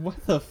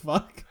 What the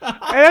fuck? And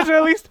that's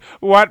at least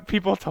what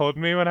people told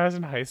me when I was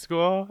in high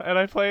school and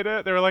I played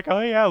it. They were like,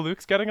 "Oh yeah,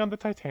 Luke's getting on the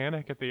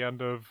Titanic at the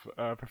end of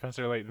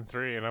Professor Layton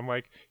 3," and I'm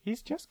like,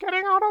 "He's just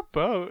getting on a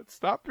boat.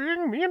 Stop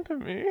being mean to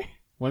me."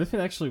 What if it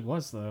actually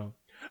was though?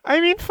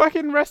 I mean,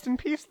 fucking rest in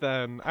peace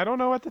then. I don't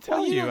know what to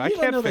tell you. I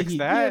can't fix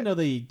that. You don't know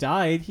that he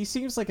died. He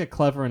seems like a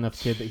clever enough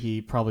kid that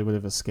he probably would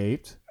have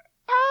escaped.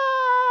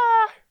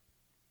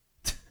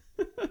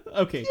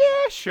 Okay.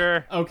 Yeah,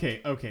 sure.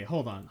 Okay.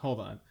 Hold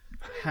on.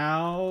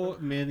 How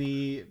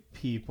many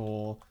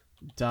people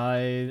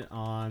died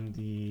on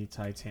the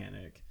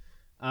Titanic?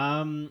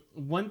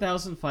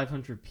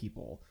 1,500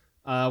 people.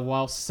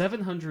 While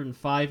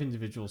 705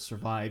 individuals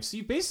survived. So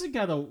you basically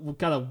got a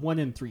 1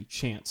 in 3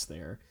 chance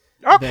there.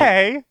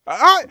 Okay.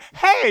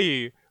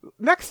 Hey,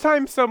 next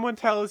time someone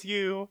tells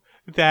you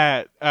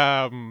that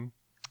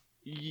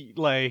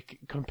like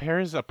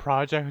compares a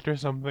project or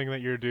something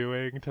that you're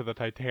doing to the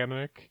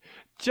Titanic,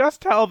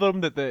 just tell them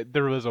that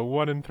there was a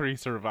 1 in 3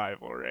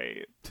 survival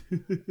rate.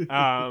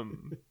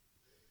 And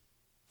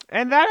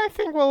that I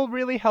think will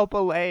really help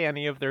allay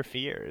any of their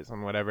fears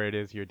on whatever it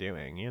is you're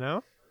doing, you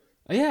know?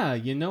 Yeah,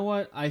 you know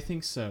what? I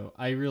think so.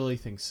 I really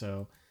think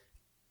so.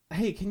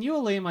 Hey, can you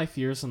allay my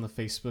fears on the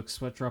Facebook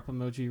sweat drop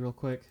emoji real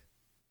quick?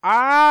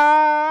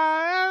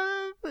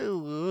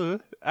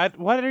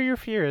 What are your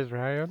fears,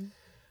 Ryan?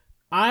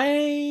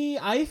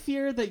 I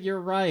fear that you're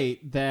right,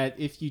 that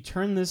if you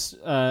turn this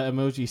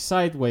emoji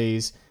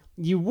sideways,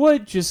 you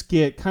would just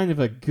get kind of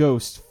a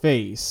ghost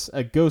face.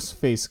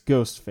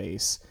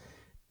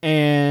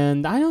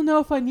 And I don't know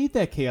if I need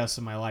that chaos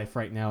in my life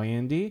right now,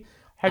 Andy.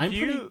 I'm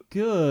pretty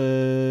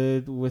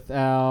good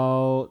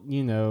without,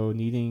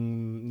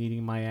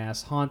 needing my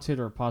ass haunted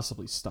or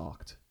possibly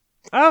stalked.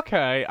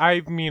 Okay,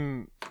 I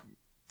mean,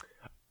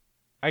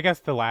 I guess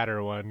the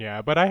latter one,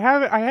 yeah. But I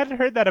hadn't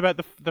heard that about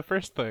the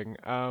first thing.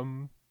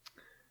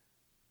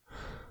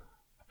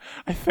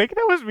 I think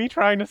that was me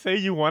trying to say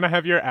you want to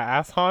have your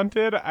ass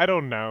haunted. I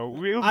don't know.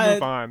 We'll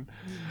move on.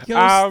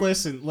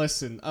 Listen.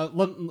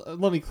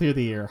 Let me clear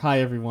the air.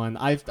 Hi, everyone.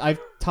 I've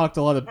talked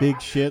a lot of big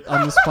shit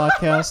on this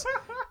podcast.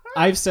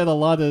 I've said a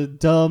lot of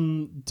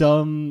dumb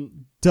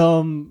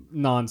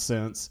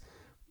nonsense.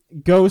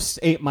 Ghosts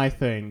ain't my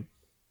thing.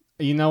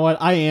 You know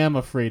what? I am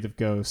afraid of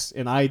ghosts,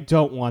 and I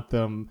don't want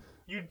them.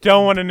 You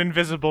don't want an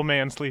invisible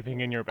man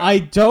sleeping in your bed. I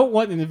don't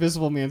want an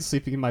invisible man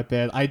sleeping in my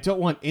bed. I don't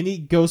want any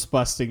ghost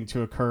busting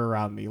to occur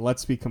around me.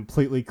 Let's be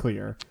completely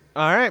clear.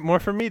 All right, more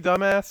from me,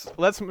 dumbass.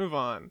 Let's move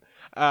on.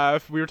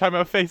 We were talking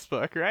about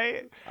Facebook,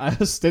 right?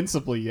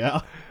 Ostensibly,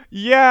 yeah.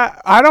 Yeah,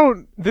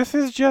 this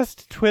is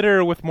just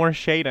Twitter with more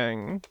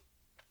shading.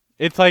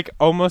 It's like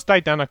almost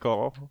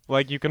identical.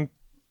 Like you can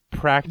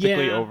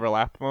practically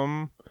overlap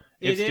them.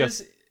 It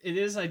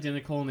is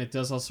identical, and it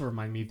does also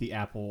remind me of the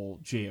Apple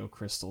Geo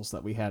crystals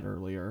that we had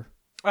earlier.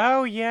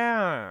 Oh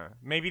yeah,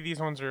 maybe these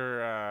ones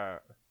are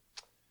a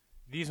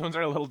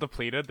little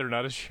depleted. They're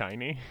not as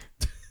shiny.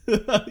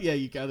 Yeah,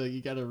 you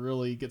gotta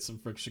really get some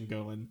friction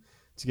going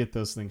to get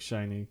those things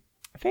shiny.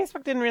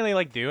 Facebook didn't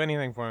really do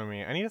anything for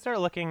me. I need to start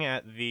looking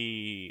at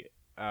the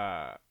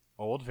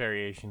old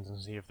variations and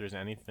see if there's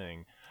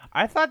anything.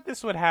 I thought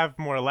this would have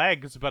more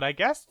legs, but I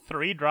guess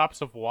 3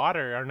 drops of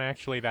water aren't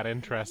actually that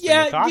interesting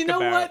to talk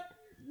about.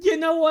 You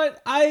know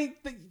what?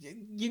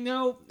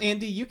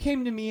 Andy, you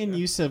came to me and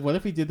you said, what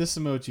if we did this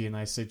emoji? And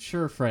I said,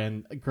 sure,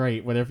 friend.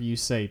 Great, whatever you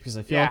say. Because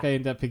I feel like I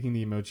end up picking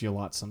the emoji a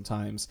lot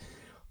sometimes.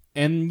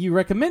 And you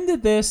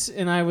recommended this,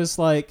 and I was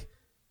like,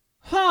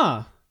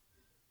 huh.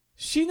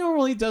 She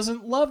normally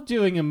doesn't love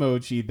doing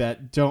emoji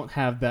that don't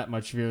have that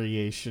much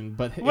variation.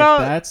 But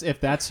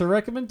if that's her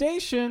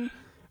recommendation,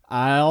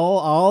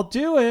 I'll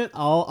do it.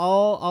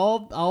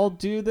 I'll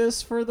do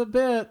this for the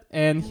bit.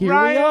 And here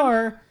we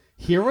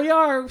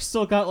are. We've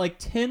still got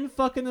 10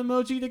 fucking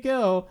emoji to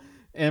go,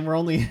 and we're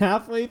only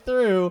halfway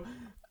through,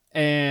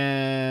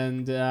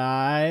 and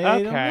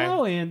I don't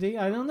know, Andy.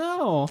 I don't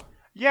know.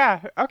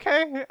 Yeah,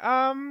 okay.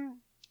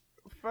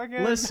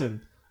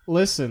 Fucking...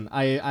 Listen,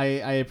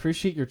 I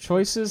appreciate your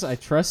choices. I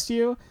trust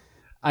you.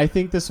 I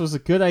think this was a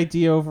good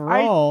idea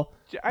overall,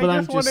 but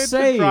I'm just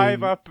saying... to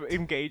drive up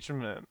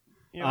engagement.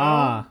 You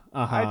know?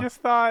 I just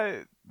thought...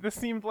 this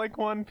seemed like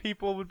one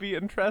people would be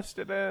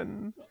interested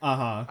in.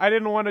 I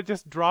didn't want to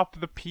just drop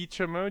the peach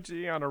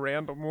emoji on a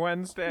random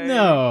Wednesday.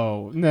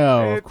 No,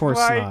 of course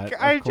not.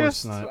 I'm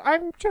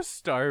just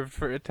starved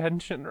for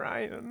attention,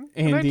 Ryan.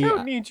 Andy, and I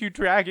don't need you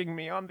dragging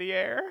me on the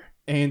air.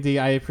 Andy,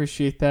 I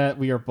appreciate that.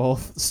 We are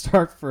both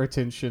starved for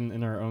attention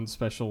in our own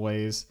special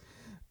ways.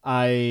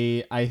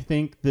 I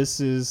think this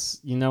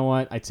is, you know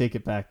what? I take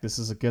it back. This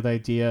is a good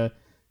idea.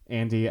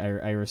 Andy,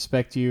 I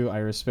respect you. I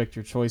respect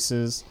your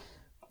choices.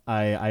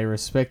 I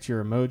respect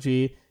your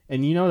emoji.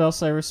 And you know what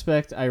else I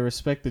respect? I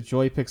respect the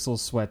Joy Pixels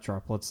sweat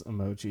droplets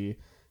emoji.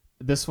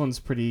 This one's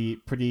pretty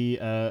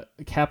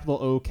capital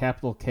O,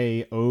 capital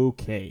K,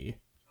 okay.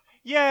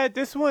 Yeah,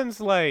 this one's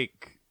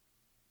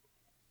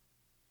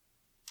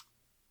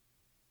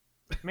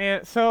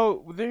man,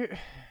 so there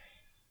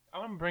I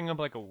want to bring up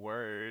a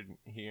word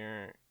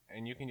here,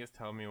 and you can just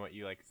tell me what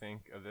you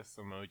think of this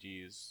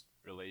emoji's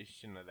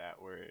relation to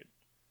that word.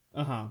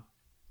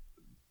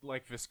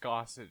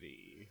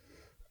 Viscosity.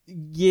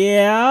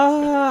 Yeah,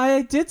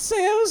 I did say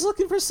I was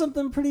looking for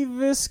something pretty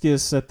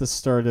viscous at the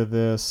start of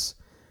this.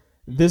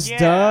 This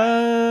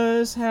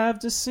does have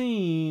to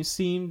seem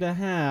to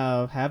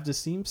have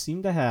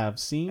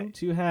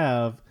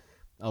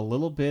a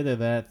little bit of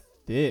that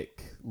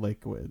thick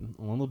liquid,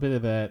 a little bit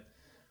of that.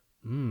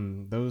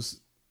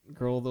 Those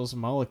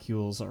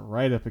molecules are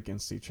right up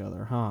against each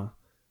other, huh?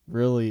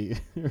 Really,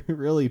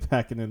 really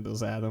packing in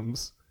those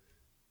atoms.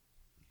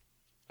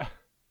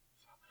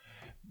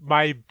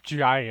 My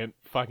giant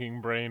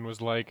fucking brain was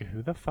like,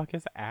 who the fuck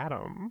is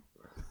Adam?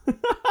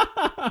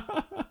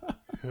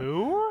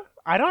 Who?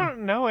 I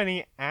don't know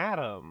any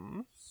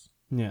Adams.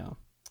 Yeah.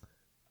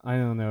 I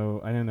don't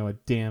know a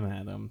damn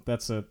Adam.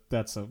 That's a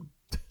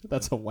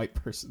white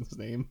person's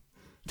name.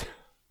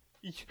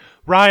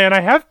 Ryan,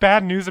 I have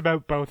bad news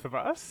about both of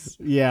us.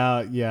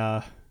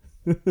 Yeah.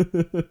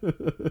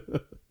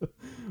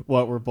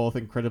 What, we're both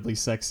incredibly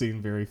sexy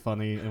and very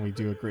funny, and we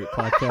do a great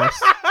podcast.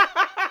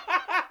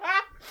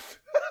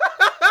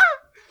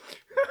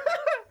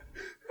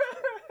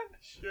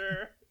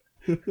 Sure.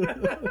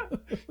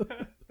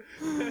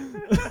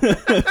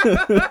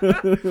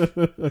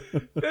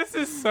 This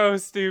is so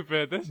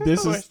stupid. This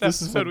is the worst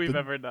episode we've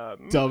ever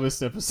done.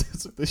 Dumbest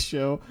episodes of this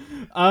show.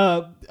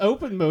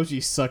 Open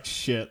emoji sucks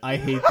shit. I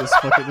hate this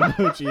fucking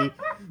emoji.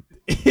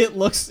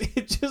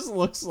 It just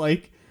looks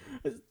like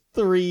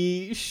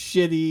 3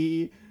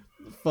 shitty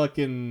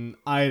fucking,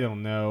 I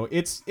don't know.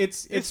 It's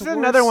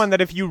another one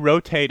that if you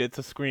rotate, it's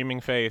a screaming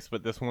face,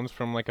 but this one's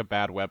from like a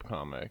bad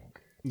webcomic.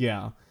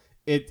 Yeah.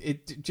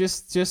 It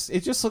just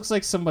looks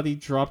like somebody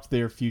dropped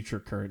their future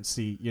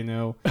currency, you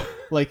know?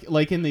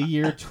 like in the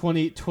year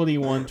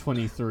 2021,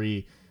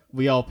 23,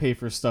 we all pay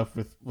for stuff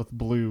with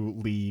blue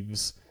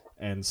leaves,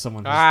 and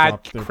someone has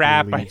dropped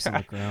their blue leaves on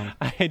the ground.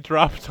 I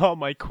dropped all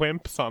my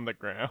quimps on the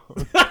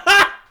ground.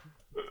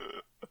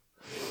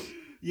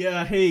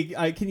 Yeah, hey,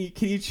 can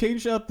you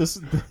change out this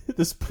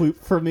ploop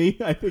for me?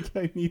 I think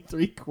I need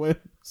 3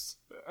 quimps.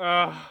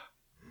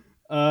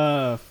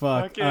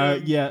 Fuck.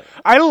 Yeah.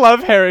 I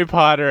love Harry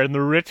Potter and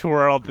the rich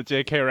world that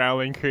J.K.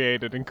 Rowling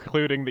created,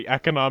 including the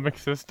economic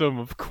system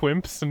of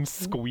Quimps and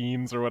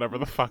Squeams, or whatever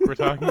the fuck we're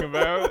talking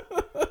about.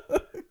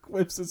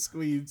 Quimps and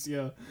Squeams,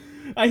 yeah.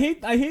 I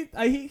hate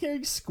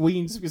hearing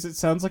Squeams because it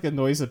sounds like a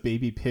noise a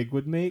baby pig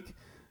would make.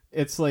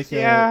 It's like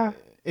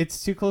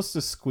it's too close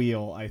to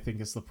squeal, I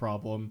think, is the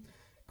problem.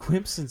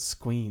 Quimps and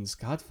Squeams,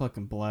 God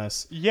fucking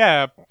bless.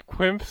 Yeah,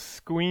 Quimps,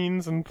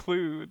 Squeams, and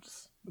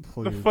Ploods.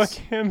 The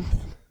fucking...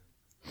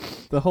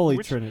 The Holy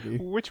Trinity.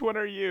 Which one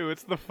are you?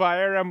 It's the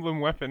Fire Emblem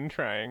weapon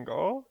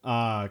triangle.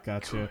 Ah,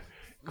 gotcha.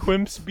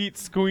 Quimps beat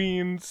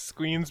Squeams,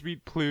 Squeams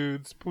beat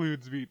Ploods,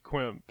 Ploods beat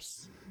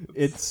Quimps.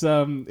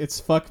 It's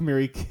fuck,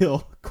 marry,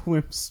 kill,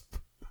 Quimps,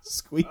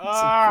 Squeams,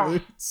 and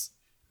Ploods.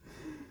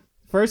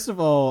 First of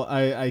all,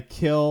 I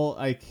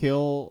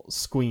kill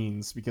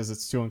Squeams because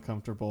it's too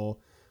uncomfortable.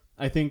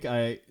 I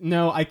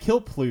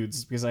kill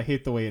Ploods because I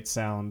hate the way it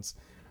sounds.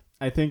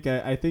 I think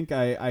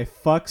I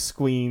fuck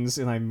Squeams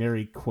and I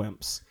marry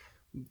Quimps.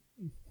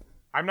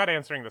 I'm not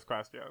answering this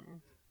question.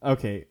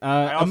 Okay.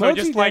 I also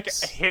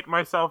just hit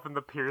myself in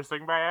the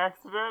piercing by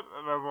accident,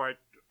 and I'm like,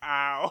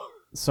 ow.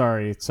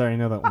 Sorry. I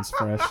know that one's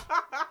fresh.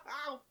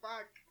 Oh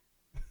fuck.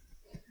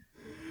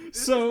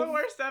 This is the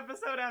worst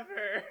episode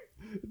ever.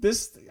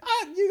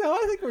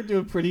 I think we're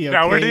doing pretty okay.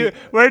 No,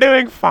 we're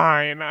doing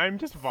fine. I'm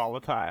just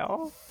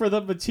volatile. For the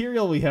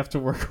material we have to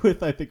work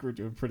with, I think we're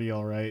doing pretty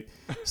all right.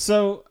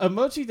 So,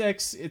 Emoji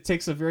Dex, it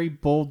takes a very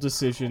bold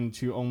decision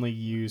to only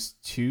use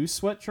 2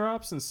 sweat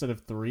drops instead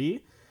of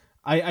 3.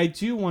 I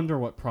do wonder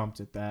what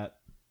prompted that.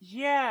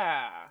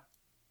 Yeah.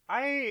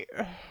 Can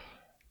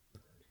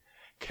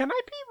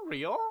I be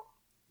real?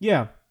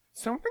 Yeah.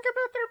 Something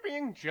about there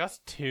being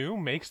just 2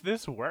 makes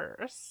this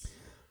worse.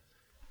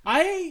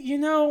 I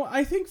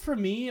think for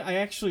me, I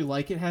actually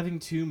like it having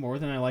 2 more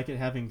than I like it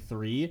having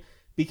 3,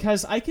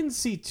 because I can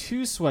see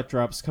 2 sweat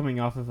drops coming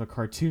off of a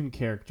cartoon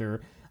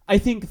character. I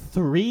think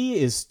 3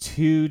 is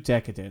too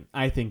decadent.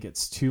 I think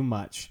it's too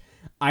much.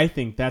 I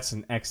think that's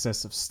an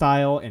excess of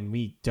style, and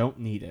we don't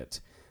need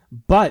it.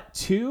 But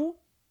 2,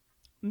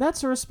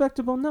 that's a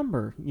respectable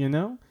number, you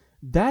know?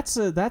 That's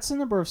a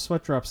number of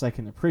sweat drops I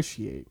can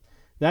appreciate.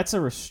 That's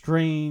a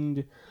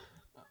restrained,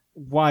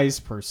 wise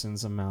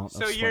person's amount of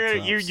sweat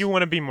drops. So you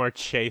want to be more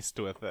chaste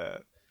with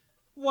it.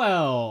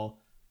 Well,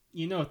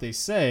 you know what they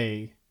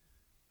say.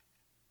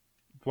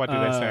 What do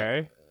they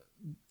say?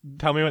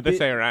 Tell me what they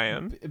say,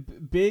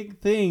 Ryan. Big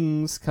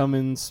things come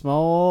in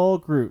small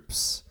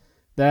groups.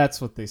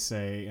 That's what they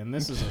say. And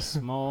this is a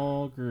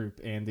small group,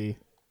 Andy.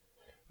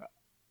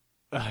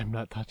 I'm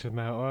not touching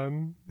that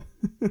one.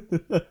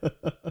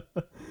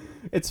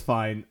 It's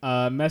fine.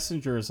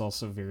 Messenger is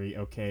also very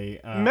okay.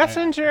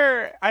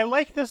 Messenger, I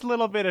like this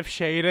little bit of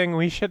shading.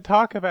 We should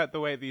talk about the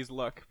way these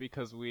look,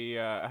 because we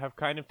have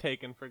kind of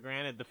taken for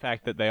granted the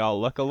fact that they all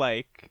look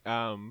alike.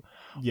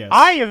 Yes.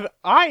 I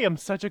am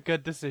such a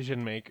good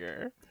decision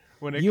maker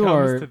when it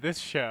comes to this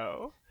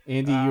show.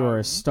 Andy, you are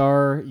a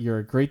star. You're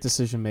a great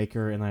decision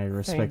maker, and I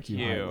respect you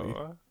highly.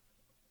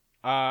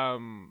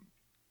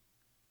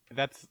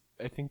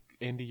 I think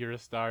Andy, You're a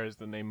Star is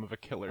the name of a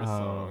Killer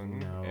song.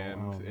 No.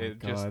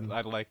 And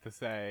I'd like to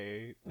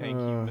say thank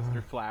you,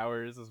 Mr.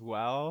 Flowers, as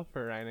well,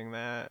 for writing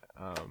that.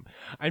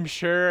 I'm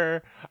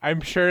sure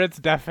it's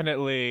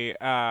definitely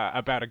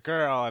about a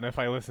girl, and if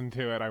I listen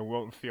to it, I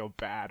won't feel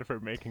bad for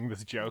making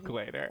this joke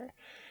later.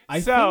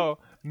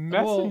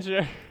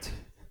 Messenger.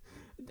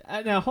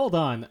 Now hold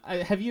on.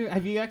 Have you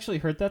actually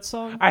heard that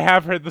song? I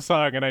have heard the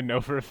song, and I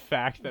know for a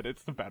fact that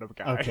it's about a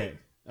guy.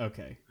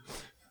 Okay.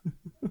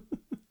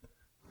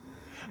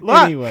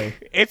 Look, anyway,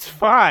 it's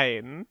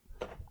fine.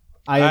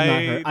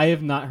 I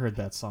have not heard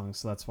that song,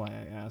 so that's why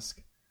I ask.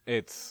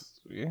 It's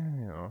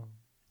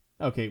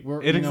Okay,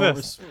 it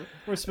exists.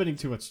 We're spending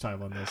too much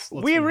time on this.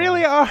 We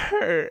really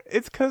are.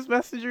 It's because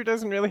Messenger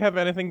doesn't really have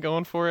anything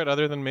going for it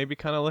other than maybe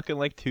kind of looking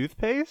like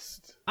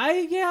toothpaste.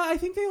 I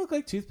think they look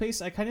like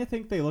toothpaste. I kind of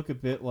think they look a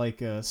bit like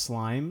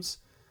slimes,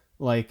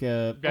 like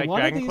a lot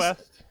Dragon of these.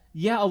 Quest.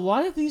 Yeah, a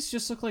lot of these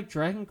just look like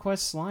Dragon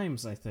Quest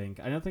slimes.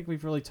 I don't think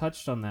we've really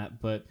touched on that,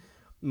 but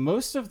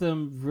most of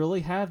them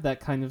really have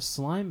that kind of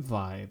slime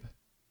vibe.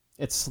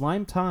 It's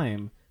slime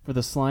time for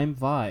the slime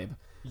vibe.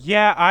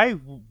 Yeah, it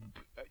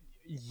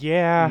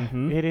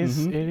is.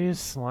 Mm-hmm. It is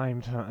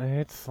slime time.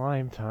 It's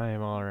slime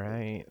time, all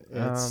right.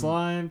 It's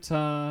slime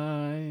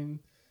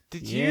time.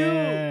 Did you?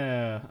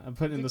 Yeah, I'm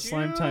putting the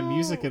slime time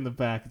music in the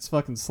back. It's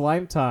fucking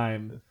slime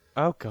time.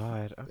 Oh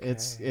God. Okay.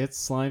 It's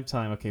slime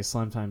time. Okay,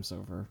 slime time's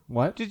over.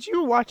 What? Did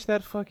you watch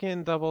that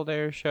fucking Double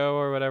Dare show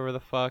or whatever the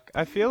fuck?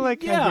 I feel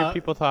like I hear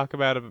people talk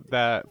about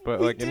that,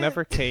 but it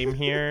never came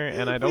here,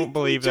 and I don't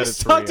believe that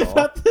it's real. We just talked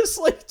about this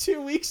like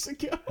 2 weeks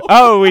ago.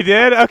 Oh, we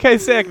did? Okay,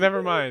 sick.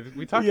 Never mind.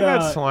 We talked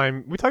about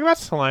slime. We talk about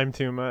slime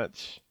too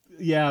much.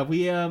 Yeah,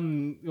 we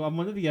on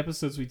one of the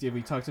episodes we did,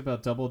 we talked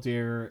about Double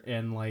Dare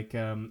and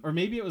or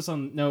maybe it was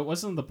it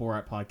wasn't on the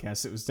Borat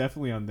podcast. It was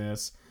definitely on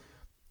this.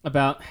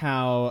 About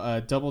how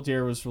Double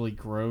Dare was really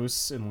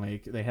gross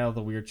and they had all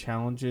the weird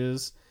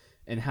challenges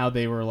and how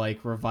they were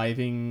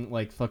reviving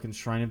fucking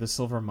Shrine of the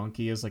Silver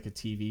Monkey as a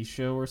TV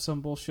show or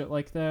some bullshit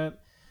like that.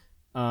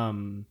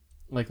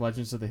 Like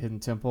Legends of the Hidden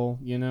Temple,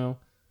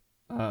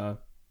 I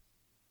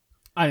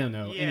don't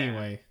know. Yeah.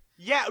 Anyway.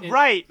 Yeah,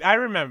 right. I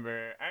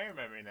remember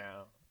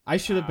now. I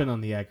should have been on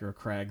the aggro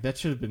crag. That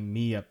should have been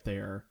me up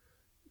there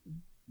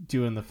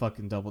doing the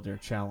fucking Double Dare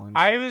challenge.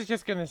 I was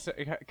just gonna say,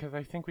 because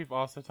I think we've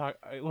also talked.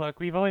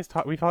 Look, we've always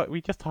talked. We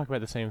just talk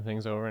about the same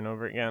things over and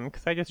over again.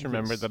 Because I just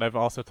remembered that I've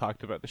also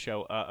talked about the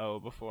show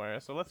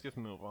before. So let's just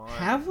move on.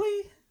 Have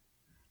we?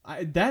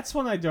 That's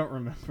one I don't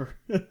remember.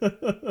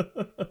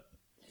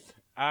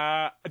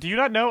 Do you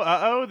not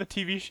know the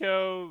TV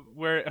show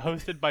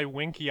hosted by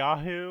Wink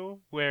Yahoo,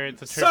 where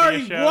it's a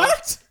trivia show? Sorry,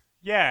 what?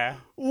 Yeah.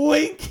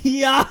 Wink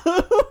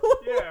Yahoo.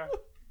 Yeah.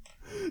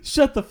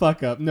 Shut the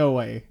fuck up. No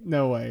way.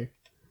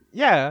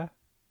 Yeah.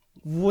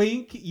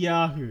 Wink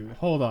Yahoo.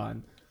 Hold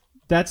on.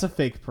 That's a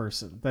fake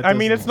person.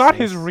 It's not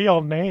his real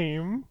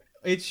name.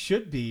 It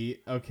should be.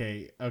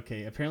 Okay.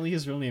 Apparently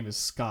his real name is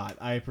Scott.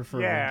 I prefer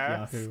Wink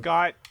Yahoo.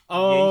 Scott.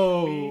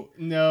 Oh, Yahoo.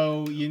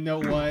 no. You know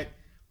what?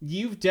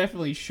 You've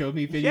definitely showed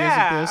me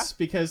videos of this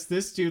because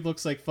this dude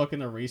looks like fucking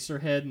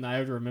Eraserhead and I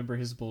would remember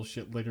his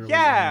bullshit literally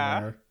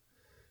anywhere.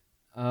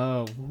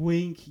 Oh,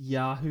 Wink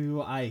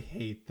Yahoo. I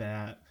hate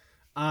that.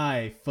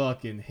 I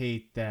fucking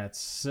hate that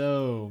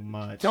so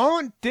much.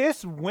 Don't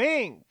diss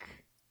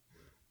Wink.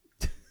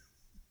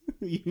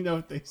 You know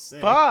what they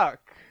say. Fuck.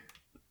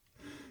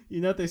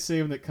 You know what they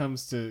say when it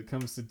comes to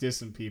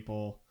dissing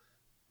people.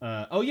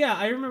 Oh yeah,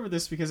 I remember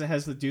this because it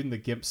has the dude in the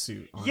gimp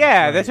suit.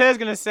 Yeah, that's what I was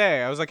gonna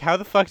say. I was like, how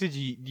the fuck did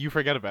you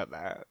forget about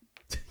that?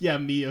 Yeah,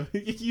 Mia.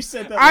 You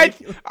said that.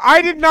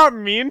 I did not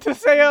mean to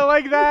say it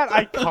like that.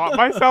 I caught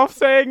myself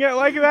saying it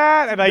like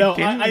that, and I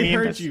didn't. I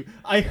heard you.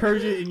 I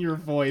heard it in your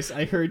voice.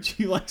 I heard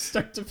you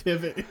start to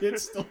pivot. It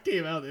still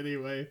came out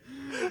anyway.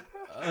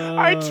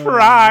 I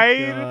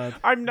tried.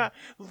 I'm not.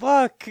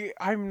 Look,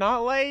 I'm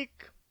not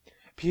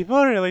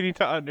People really need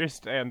to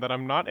understand that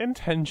I'm not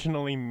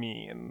intentionally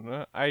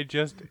mean. I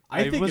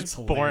was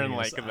born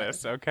like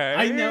this. Okay.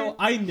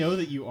 I know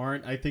that you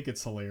aren't. I think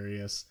it's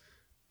hilarious.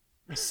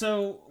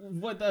 So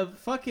what the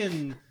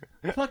fucking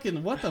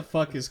what the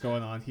fuck is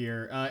going on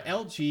here?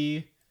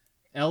 LG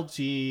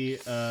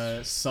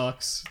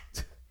sucks.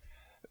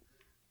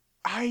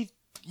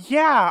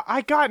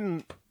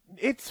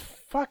 It's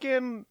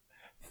fucking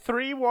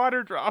 3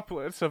 water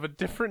droplets of a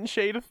different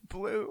shade of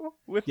blue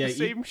with the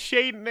same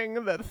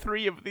shading that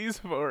 3 of these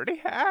have already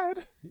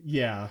had.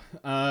 Yeah.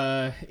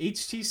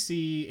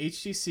 HTC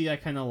I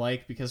kind of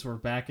like because we're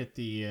back at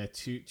the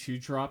two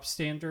drop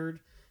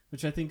standard,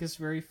 which I think is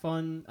very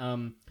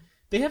fun.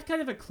 They have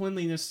kind of a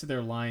cleanliness to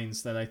their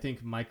lines that I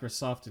think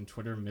Microsoft and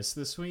Twitter missed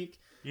this week.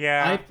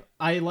 Yeah.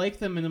 I like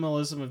the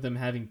minimalism of them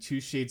having 2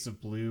 shades of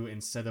blue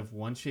instead of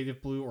 1 shade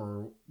of blue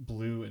or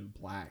blue and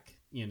black,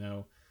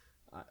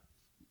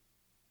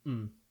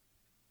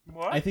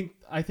 What? I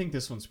think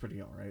this one's pretty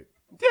alright.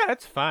 Yeah,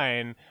 it's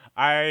fine.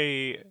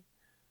 I'm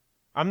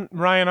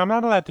Ryan, I'm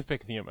not allowed to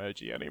pick the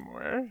emoji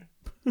anymore.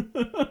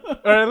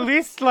 Or at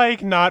least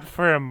not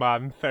for a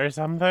month or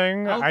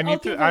something.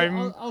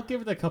 I'll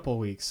give it a couple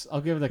weeks.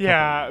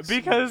 Yeah,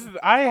 because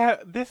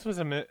this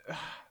was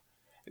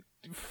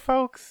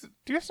folks,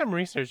 do some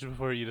research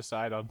before you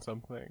decide on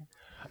something.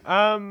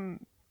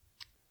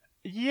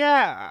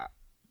 Yeah,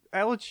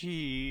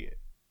 LG,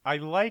 I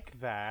like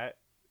that.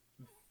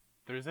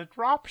 There's a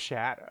drop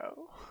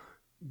shadow.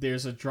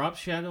 There's a drop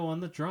shadow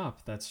on the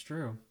drop. That's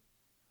true.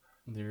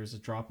 There's a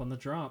drop on the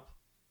drop.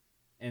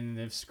 And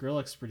if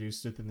Skrillex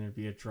produced it, then there'd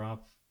be a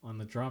drop on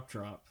the drop,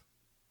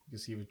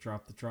 because he would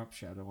drop the drop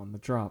shadow on the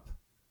drop.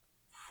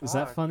 Fuck. Is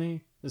that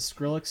funny? Does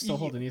Skrillex still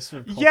hold any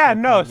sort of cultural Yeah,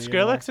 no, quality at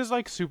all? Skrillex is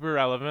like super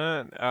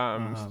relevant.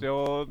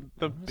 Still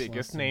the When's the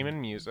biggest last name time?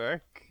 in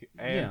music,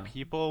 and Yeah.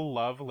 people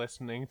love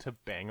listening to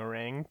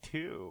Bangarang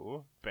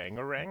too.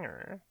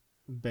 Bangaranger.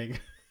 Bang.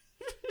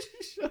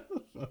 Shut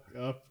the fuck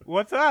up.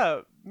 What's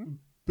up?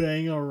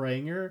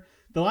 Bang-a-ranger.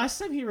 The last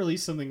time he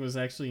released something was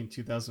actually in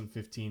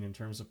 2015 in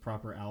terms of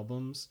proper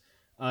albums.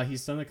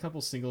 He's done a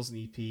couple singles and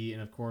EP,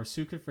 and of course,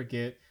 who could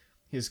forget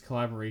his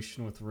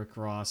collaboration with Rick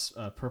Ross,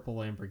 Purple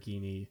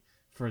Lamborghini,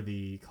 for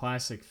the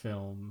classic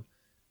film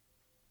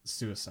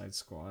Suicide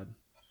Squad.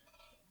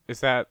 Is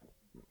that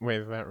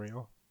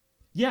real?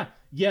 Yeah.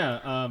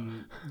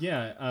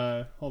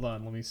 Hold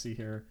on, let me see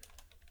here.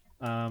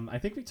 I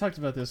think we talked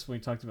about this when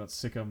we talked about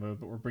Sicko Mode,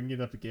 but we're bringing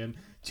it up again.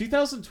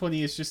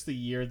 2020 is just the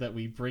year that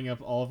we bring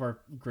up all of our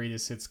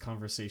greatest hits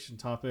conversation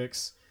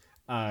topics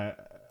a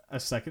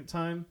second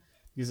time,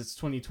 because it's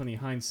 2020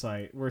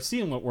 hindsight. We're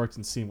seeing what worked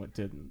and seeing what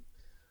didn't.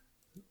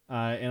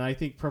 And I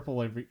think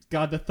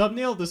God, the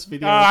thumbnail of this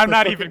video. I'm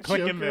not even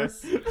clicking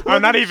this.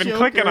 I'm not even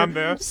clicking on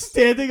this.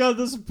 Standing on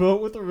this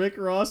boat with Rick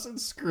Ross and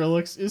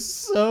Skrillex is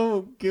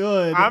so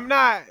good. I'm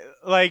not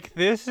like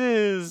this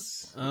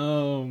is.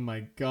 Oh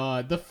my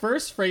god! The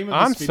first frame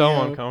of this video. I'm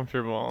so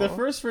uncomfortable. The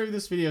first frame of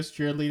this video is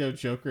Jared Leto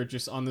Joker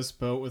just on this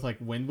boat with like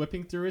wind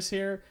whipping through his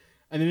hair.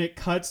 And then it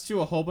cuts to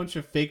a whole bunch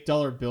of fake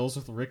dollar bills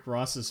with Rick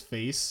Ross's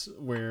face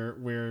where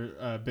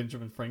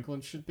Benjamin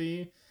Franklin should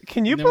be.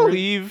 Can you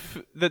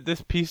believe that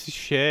this piece of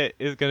shit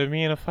is gonna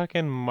be in a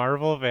fucking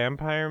Marvel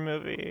vampire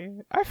movie?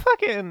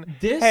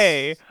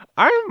 Hey,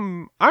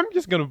 I'm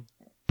just gonna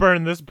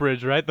burn this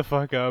bridge right the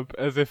fuck up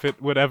as if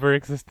it would ever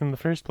exist in the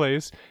first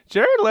place.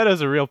 Jared Leto's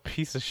a real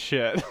piece of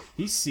shit.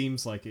 He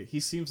seems like it. He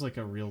seems like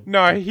a real...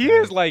 No, he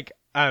is like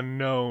a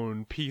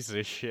known piece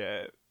of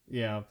shit.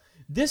 Yeah.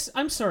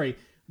 I'm sorry.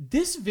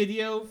 This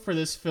video for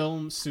this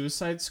film,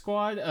 Suicide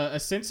Squad,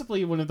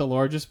 ostensibly one of the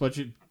largest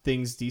budget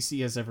things DC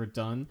has ever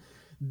done,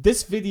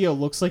 this video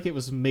looks like it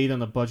was made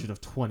on a budget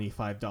of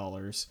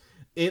 $25.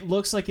 It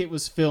looks like it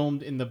was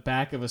filmed in the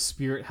back of a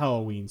Spirit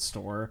Halloween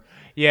store.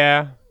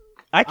 Yeah.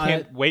 I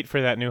can't wait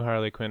for that new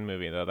Harley Quinn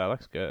movie, though. That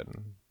looks good.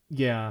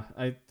 Yeah,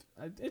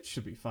 it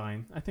should be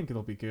fine. I think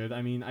it'll be good.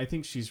 I mean, I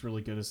think she's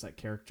really good as that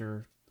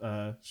character.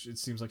 It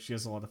seems like she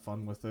has a lot of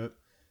fun with it.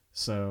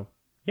 So...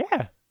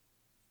 Yeah.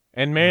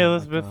 And Mary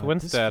Elizabeth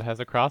Winstead has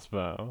a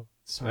crossbow.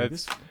 Sorry,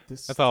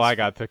 that's all I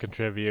got to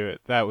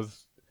contribute. That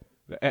was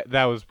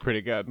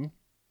pretty good.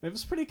 It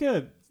was pretty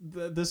good.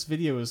 This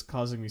video is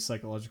causing me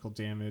psychological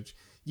damage.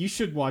 You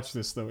should watch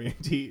this though,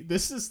 Andy.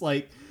 This is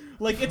like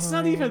it's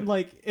not even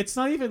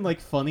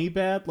like funny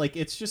bad. Like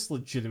it's just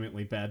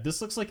legitimately bad.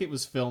 This looks like it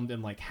was filmed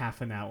in like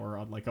half an hour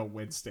on like a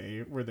Wednesday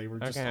where they were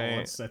just all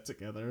on set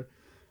together.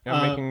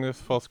 I'm making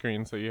this full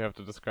screen, so you have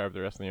to describe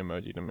the rest of the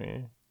emoji to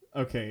me.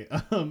 Okay.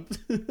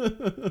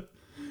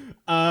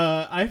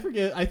 I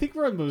forget. I think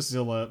we're on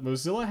Mozilla.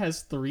 Mozilla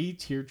has 3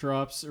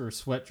 teardrops or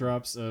sweat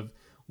drops of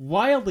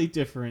wildly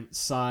different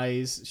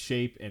size,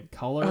 shape, and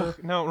color.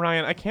 Ugh, no,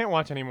 Ryan, I can't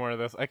watch any more of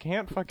this. I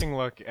can't fucking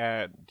look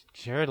at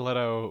Jared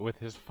Leto with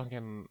his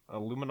fucking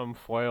aluminum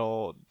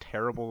foil,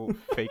 terrible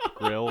fake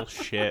grill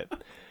shit.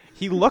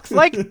 He looks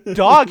like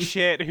dog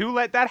shit. Who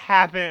let that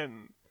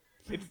happen?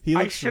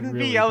 I shouldn't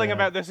be yelling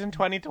about this in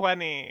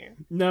 2020.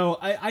 No,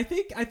 I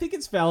think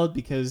it's valid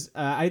because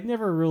I'd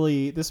never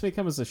really... This may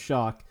come as a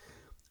shock.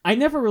 I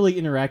never really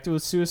interacted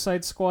with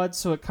Suicide Squad,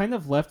 so it kind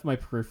of left my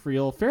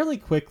peripheral fairly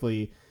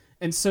quickly.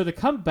 And so to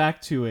come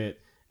back to it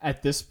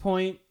at this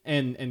point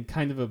and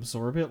kind of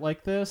absorb it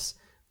like this,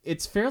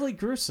 it's fairly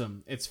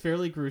gruesome.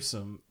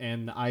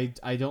 And I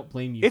don't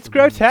blame you. It's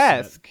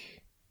grotesque.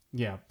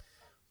 Yeah.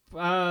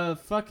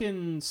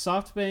 Fucking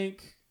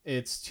SoftBank...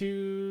 It's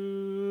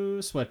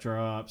 2 sweat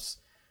drops.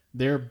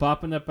 They're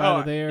bopping up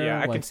out of there. Yeah,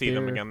 I like can see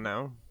them again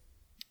now.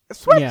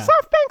 Yeah.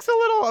 SoftBank's a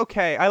little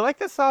okay. I like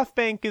that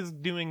SoftBank is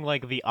doing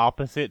like the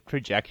opposite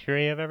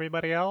trajectory of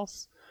everybody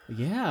else.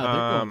 Yeah,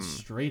 they're going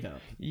straight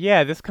up.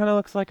 Yeah, this kind of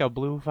looks like a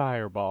blue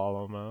fireball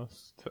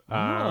almost.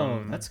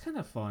 That's kind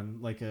of fun.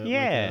 Like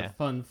a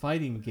fun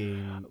fighting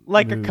game.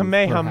 Like move, a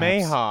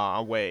Kamehameha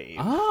perhaps. wave.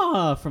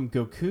 From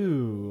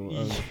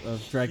Goku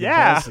of Dragon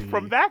Yeah, Ball Z.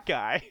 from that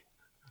guy.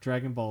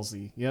 Dragon Ball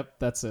Z. Yep,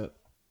 that's it.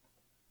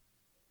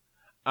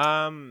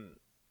 But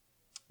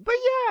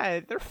yeah,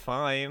 they're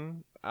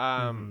fine.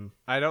 I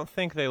don't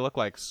think they look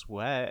like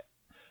sweat.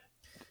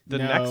 The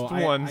next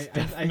ones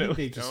definitely I think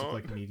they just look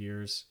like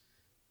meteors.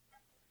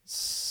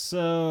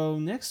 So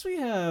next we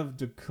have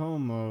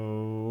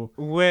Docomo.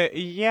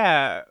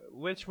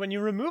 Which when you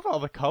remove all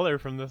the color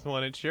from this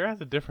one, it sure has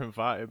a different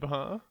vibe,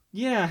 huh?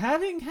 Yeah,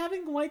 having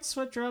white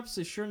sweat drops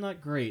is sure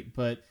not great,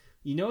 but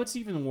you know what's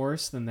even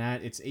worse than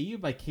that? It's AU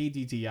by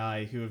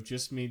KDDI, who have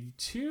just made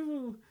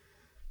two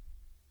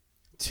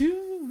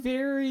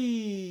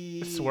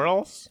very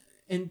swirls,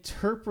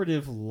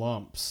 interpretive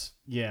lumps.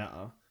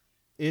 Yeah,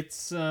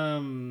 it's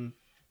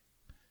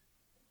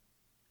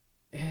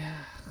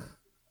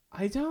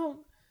I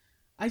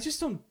just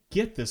don't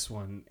get this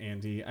one,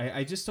 Andy.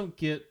 I just don't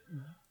get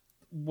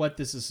what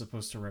this is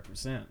supposed to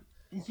represent.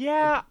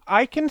 Yeah,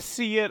 I can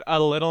see it a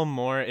little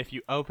more if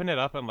you open it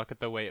up and look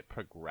at the way it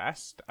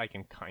progressed. I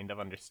can kind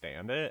of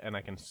understand it, and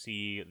I can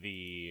see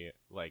the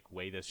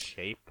way this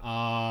shape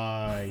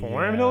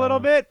formed a little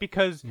bit.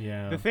 Because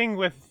the thing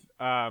with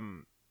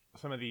some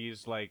of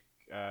these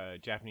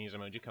Japanese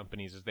emoji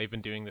companies is they've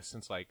been doing this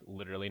since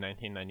literally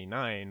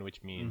 1999,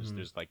 which means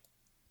there's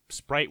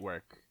sprite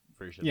work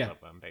versions of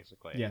them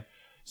basically. Yeah.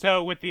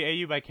 So with the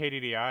AU by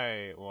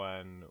KDDI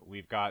one,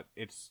 we've got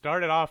it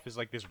started off as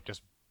this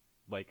just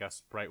a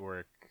sprite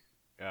work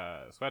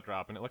sweat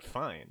drop, and it looked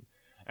fine.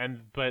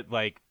 But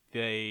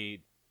they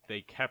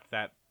kept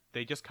that,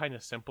 they just kind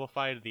of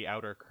simplified the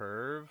outer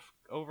curve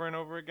over and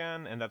over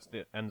again, and that's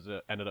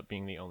ended up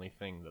being the only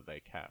thing that they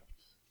kept.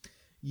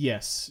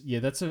 Yes, yeah,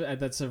 that's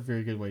a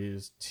very good way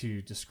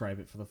to describe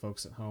it for the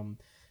folks at home.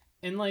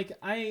 And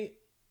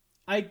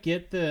I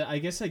get I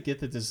guess I get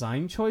the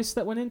design choice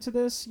that went into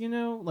this,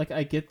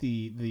 I get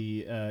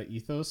the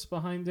ethos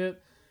behind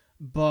it,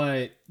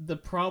 but the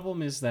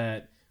problem is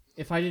that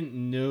if I didn't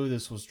know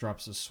this was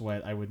Drops of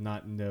Sweat, I would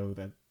not know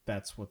that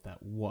that's what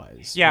that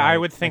was. Yeah, right? I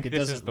would think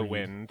this is the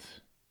wind.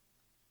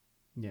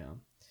 Yeah.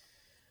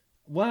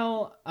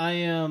 Well,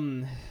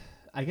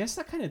 I guess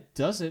that kind of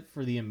does it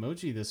for the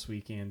emoji this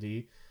week,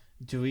 Andy.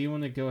 Do we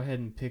want to go ahead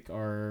and pick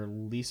our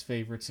least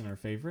favorites and our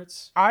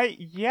favorites?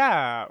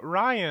 Yeah,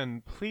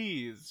 Ryan,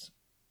 please.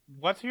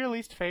 What's your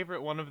least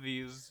favorite one of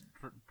these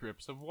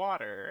drips of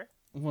water?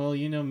 Well,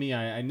 you know me.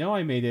 I know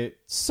I made it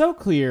so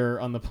clear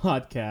on the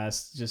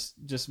podcast.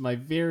 Just my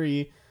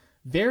very,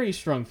 very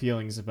strong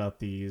feelings about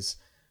these.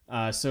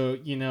 So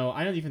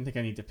I don't even think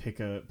I need to pick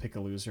a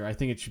loser. I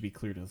think it should be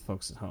clear to the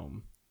folks at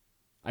home.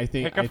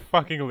 Pick a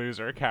fucking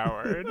loser,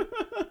 coward.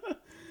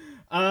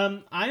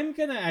 I'm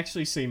gonna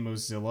actually say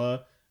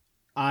Mozilla.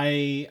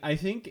 I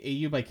think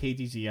AU by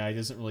KDGI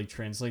doesn't really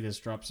translate as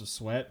Drops of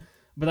Sweat.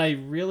 But I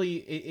really,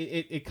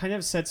 it kind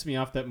of sets me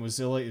off that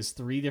Mozilla is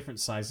 3 different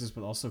sizes,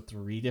 but also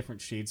 3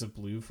 different shades of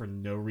blue for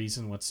no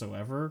reason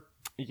whatsoever.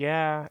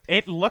 Yeah,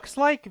 it looks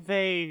like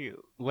they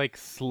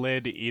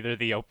slid either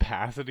the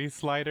opacity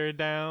slider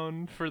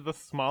down for the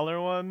smaller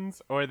ones,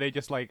 or they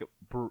just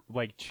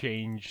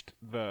changed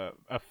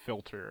a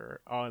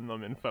filter on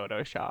them in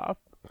Photoshop.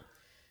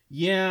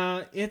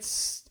 Yeah,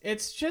 it's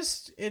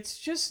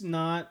just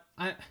not.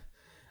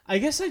 I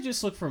guess I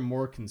just look for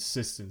more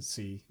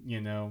consistency,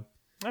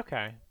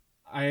 Okay.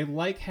 I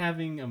like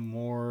having a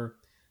more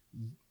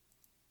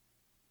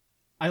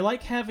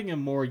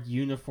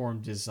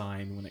uniform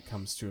design when it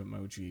comes to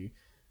emoji,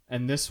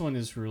 and this one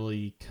is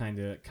really kind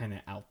of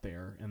out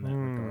there in that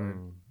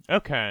regard.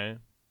 Okay.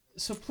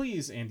 So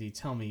please, Andy,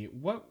 tell me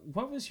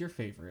what was your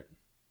favorite?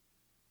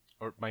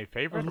 Or my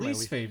favorite, or my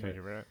least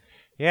favorite?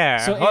 Yeah.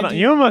 So hold Andy, on,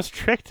 you almost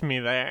tricked me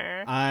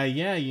there.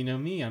 Yeah, you know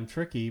me, I'm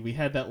tricky. We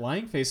had that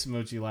lying face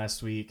emoji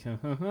last week.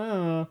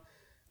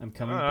 I'm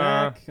coming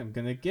back. I'm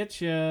gonna get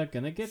you.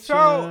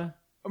 So,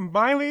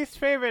 my least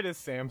favorite is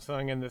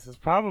Samsung, and this is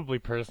probably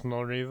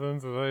personal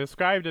reasons. I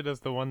described it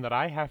as the one that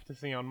I have to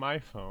see on my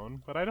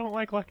phone, but I don't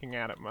like looking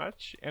at it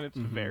much, and it's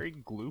very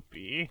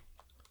gloopy.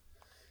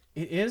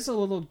 It is a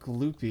little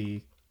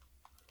gloopy.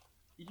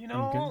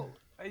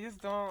 I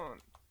just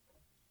don't...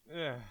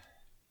 Ugh.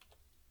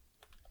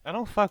 I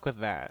don't fuck with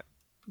that.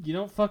 You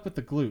don't fuck with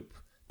the gloop.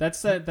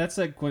 That's that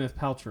Gwyneth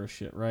Paltrow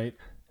shit, right?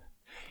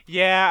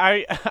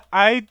 Yeah,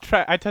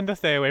 I tend to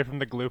stay away from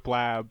the Gloop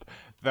Lab,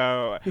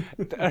 though.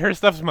 Her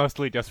stuff's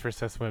mostly just for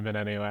cis women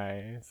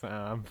anyway,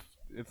 so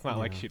it's not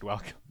like she'd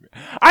welcome me.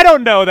 I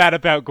don't know that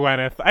about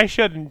Gwyneth. I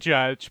shouldn't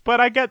judge, but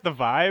I get the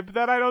vibe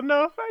that I don't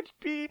know if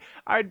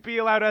I'd be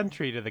allowed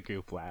entry to the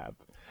Goop Lab.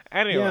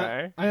 Anyway,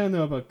 yeah, I don't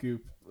know about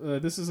Goop.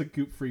 This is a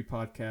Goop-free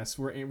podcast.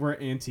 We're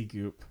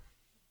anti-Goop.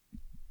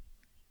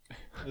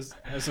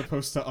 As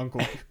opposed to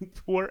Uncle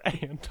Goop. We're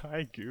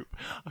anti-Goop.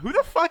 Who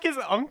the fuck is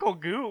Uncle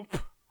Goop?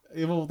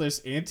 Well, there's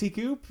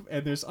anti-Goop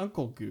and there's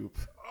Uncle Goop.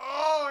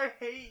 Oh, I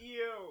hate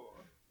you.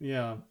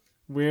 Yeah.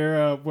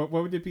 Where what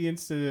would it be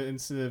instead of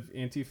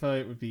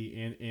Antifa? It would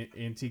be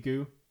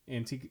anti-goo.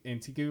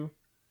 Anti-goo.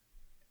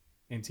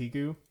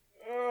 Anti-goo.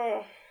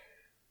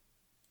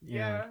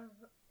 Yeah.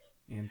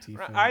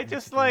 Antifa. I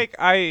just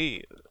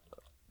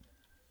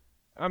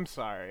I'm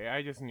sorry.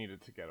 I just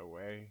needed to get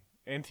away.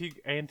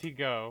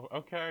 Anti-go.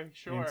 Okay,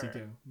 sure.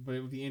 Anti-go. But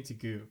it would be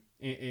anti-goo.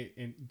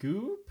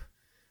 Goop?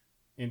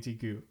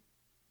 Anti-goo.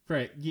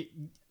 Right.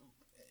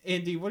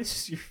 Andy, what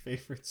is your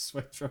favorite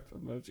sweat drop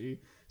emoji?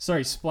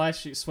 Sorry,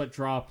 sweat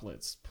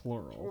droplets,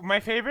 plural. My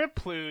favorite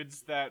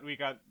ploods that we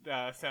got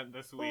sent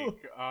this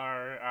week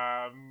are,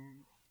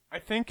 I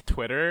think,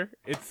 Twitter.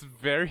 It's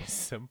very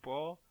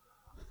simple.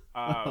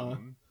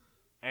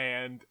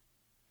 And...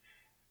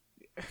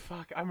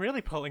 Fuck, I'm really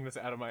pulling this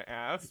out of my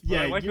ass.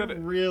 Yeah,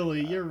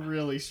 you're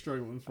really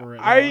struggling for it.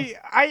 I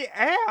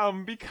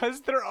am,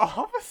 because they're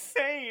all the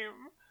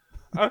same.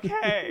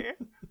 Okay.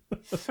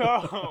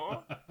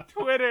 So,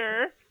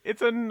 Twitter,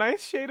 it's a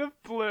nice shade of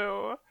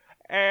blue,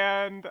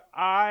 and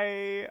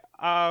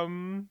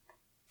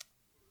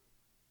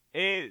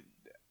It.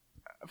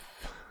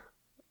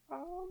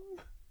 Um,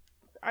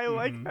 I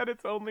like that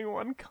it's only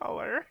one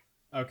color.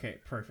 Okay,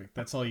 perfect.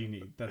 That's all you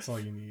need. That's all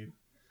you need.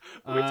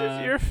 Which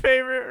is your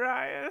favorite,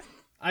 Ryan?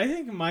 I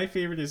think my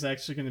favorite is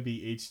actually going to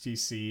be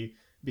HTC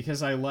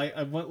because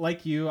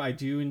like you, I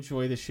do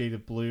enjoy the shade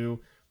of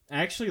blue. I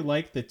actually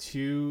like the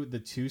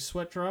two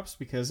sweat drops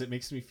because it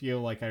makes me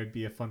feel like I would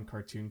be a fun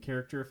cartoon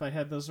character if I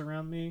had those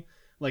around me.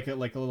 Like a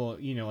little,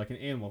 like an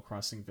Animal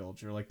Crossing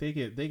villager. Like they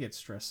get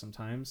stressed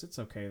sometimes. It's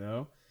okay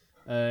though.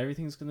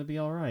 Everything's going to be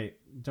all right.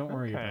 Don't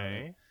worry about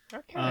it.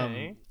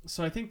 Okay.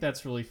 So I think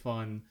that's really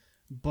fun,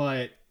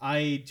 but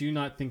I do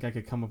not think I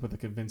could come up with a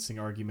convincing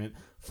argument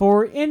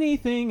for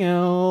anything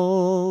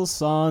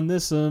else on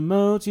this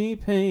emoji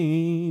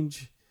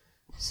page.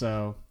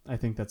 So I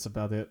think that's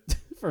about it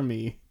for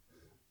me.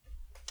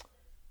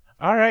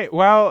 All right.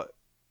 Well,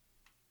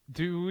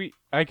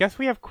 I guess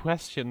we have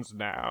questions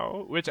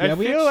now, which I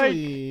feel like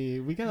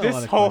we got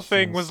this whole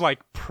thing was like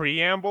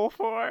preamble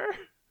for.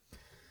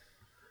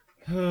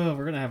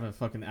 We're gonna have a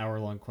fucking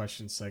hour-long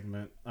question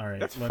segment. All right,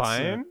 that's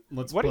fine.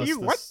 Let's what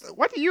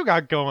do you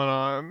got going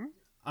on?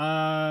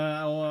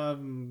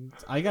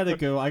 I gotta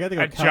go.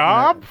 A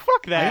job?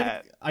 Fuck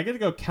that. I gotta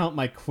go count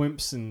my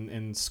Quimps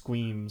and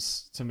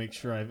Squeams to make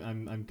sure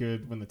I'm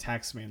good when the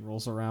tax man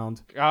rolls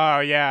around.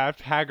 Oh yeah,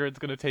 Hagrid's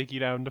gonna take you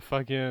down to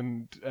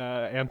fucking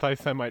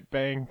anti-Semite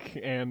bank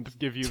and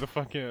give you the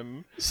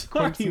fucking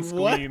Quimps and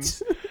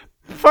Squeams.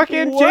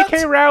 Fucking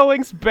J.K.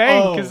 Rowling's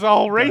bank is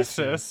all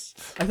racist.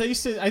 I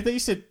thought you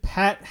said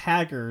Pat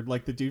Haggard,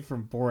 like the dude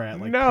from Borat.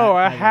 Like no,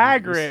 Pat a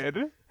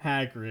Hagrid.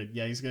 Hagrid.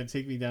 Yeah, he's gonna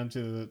take me down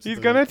to he's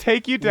gonna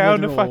take you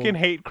down to fucking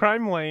Hate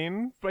Crime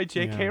Lane by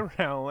J.K.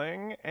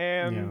 Rowling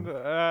and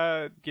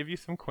give you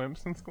some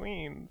Quimps and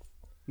Squeams.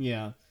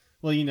 Yeah.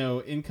 Well,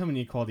 income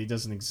inequality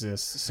doesn't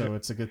exist, so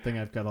it's a good thing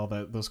I've got all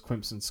those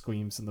Quimps and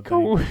Squeams in the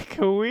bank.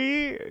 Can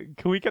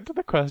we get to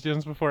the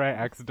questions before I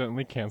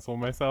accidentally cancel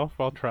myself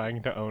while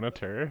trying to own a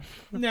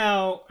turf?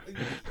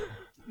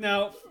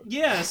 Now,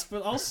 yes,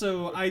 but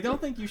also, I don't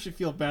think you should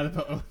feel bad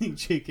about owning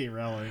J.K.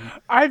 Rowling.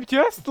 I'm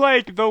just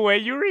like, the way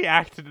you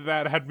reacted to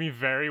that had me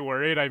very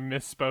worried I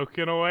misspoke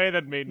in a way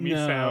that made me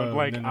sound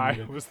like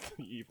I was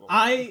the evil.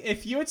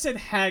 If you had said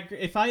Hagrid,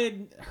 if I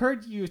had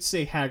heard you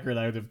say Hagrid,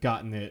 I would have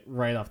gotten it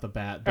right off the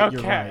bat. But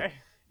okay.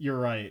 You're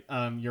right.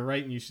 You're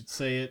right, and you should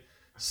say it.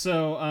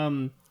 So,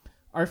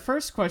 our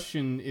first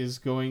question is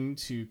going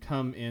to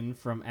come in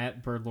from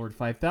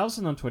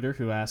 @BirdLord5000 on Twitter,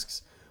 who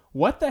asks,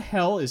 what the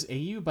hell is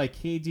AU by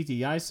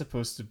KDDI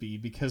supposed to be?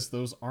 Because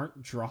those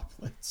aren't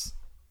droplets.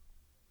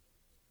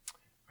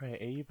 Right,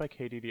 AU by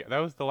KDDI. That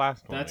was the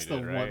last one. That's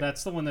right?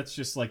 That's the one that's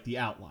just like the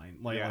outline.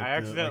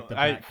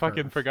 I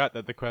fucking forgot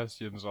that the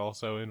questions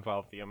also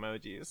involve the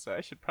emojis, so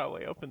I should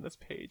probably open this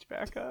page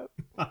back up.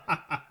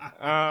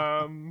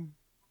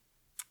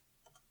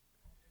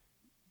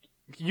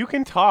 You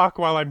can talk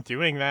while I'm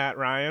doing that,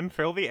 Ryan.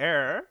 Fill the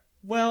air.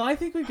 Well, I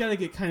think we've got to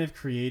get kind of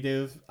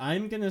creative.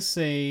 I'm going to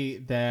say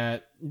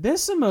that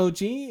this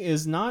emoji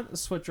is not a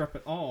sweat drop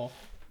at all,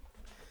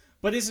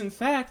 but is in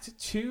fact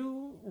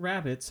two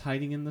rabbits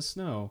hiding in the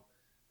snow.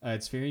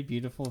 It's very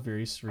beautiful,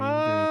 very serene, very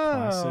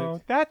classic. Oh,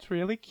 that's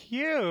really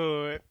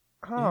cute.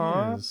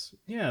 Aww. It is.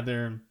 Yeah,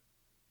 they're...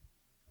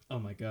 Oh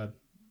my god.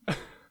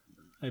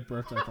 I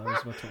burped. I thought I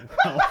was about to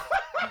well.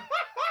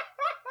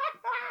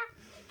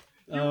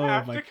 You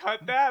have to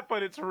cut that,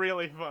 but it's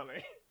really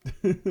funny.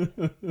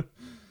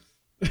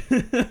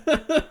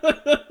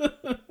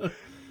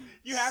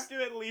 You have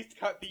to at least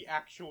cut the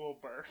actual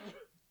burp.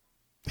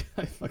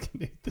 I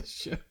fucking hate this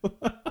show.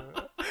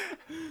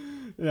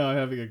 No, I'm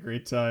having a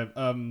great time.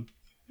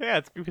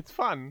 Yeah, it's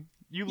fun.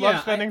 You love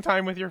spending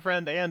time with your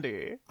friend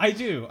Andy. I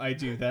do.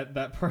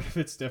 That part of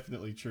it's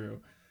definitely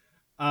true.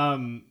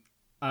 Rabbits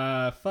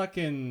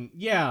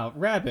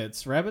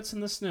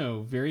in the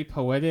snow. Very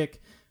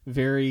poetic,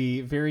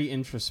 very, very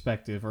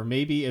introspective. Or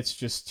maybe it's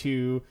just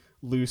two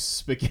loose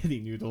spaghetti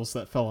noodles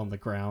that fell on the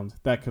ground.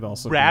 That could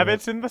also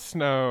Rabbits in the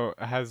Snow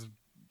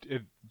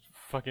it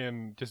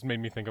fucking just made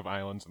me think of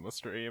Islands in the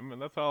Stream,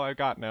 and that's all I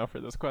got now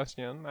for this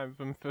question. I've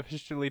been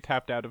officially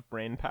tapped out of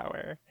brain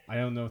power. I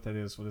don't know what that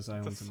is. What is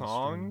Islands in the Stream?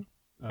 Song,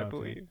 I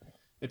believe.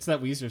 It's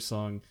that Weezer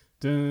song.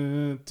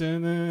 Dun,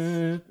 dun,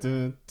 dun,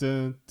 dun,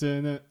 dun,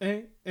 dun,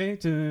 dun, dun,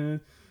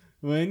 dun.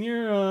 When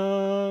you're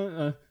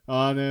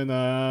on an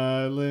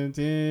island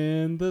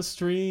in the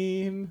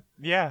stream.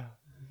 Yeah.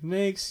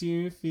 Makes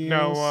you feel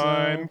no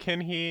one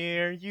can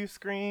hear you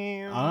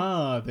scream.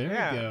 Ah, there we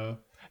go.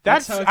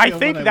 I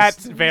think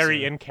that's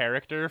very in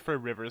character for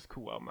Rivers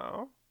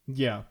Cuomo.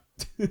 Yeah.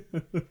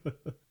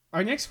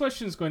 Our next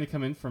question is going to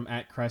come in from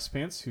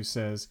 @ChristPants, who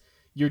says,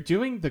 you're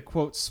doing the,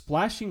 quote,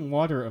 splashing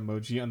water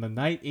emoji on the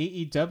night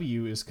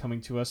AEW is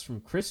coming to us from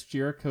Chris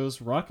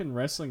Jericho's Rock and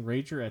Wrestling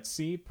Rager at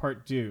Sea,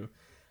 Part 2.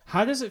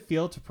 How does it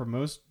feel to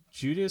promote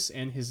Judas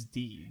and his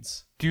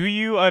deeds? Do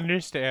you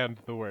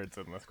understand the words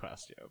in this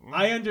question?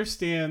 I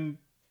understand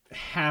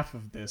half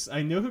of this.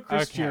 I know who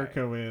Chris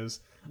Jericho is.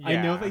 Yeah. I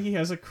know that he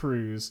has a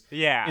cruise.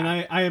 Yeah. And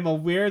I am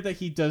aware that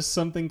he does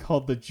something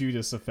called the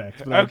Judas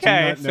effect. But I do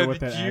not know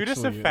what that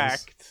Judas actually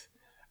effect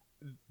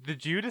The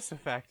Judas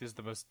effect is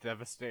the most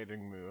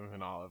devastating move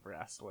in all of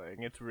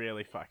wrestling. It's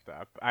really fucked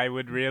up. I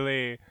would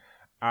really,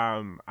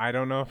 I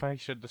don't know if I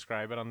should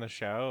describe it on the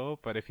show,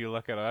 but if you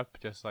look it up,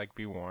 just like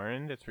be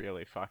warned, it's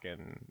really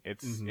fucking,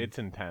 it's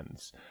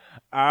intense.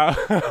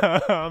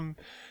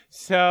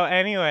 So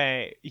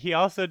anyway, he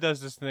also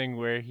does this thing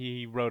where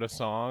he wrote a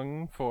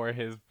song for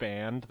his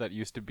band that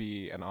used to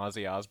be an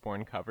Ozzy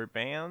Osbourne cover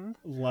band.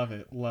 Love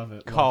it.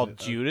 Called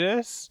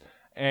Judas.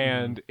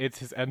 And it's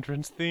his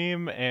entrance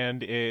theme,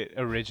 and it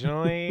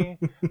originally,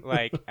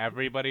 like,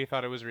 everybody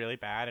thought it was really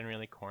bad and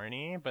really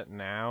corny, but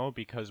now,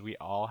 because we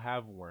all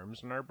have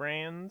worms in our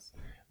brains,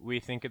 we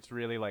think it's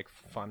really, like,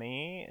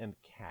 funny and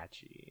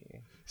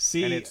catchy.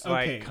 See, and it's,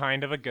 like,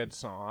 kind of a good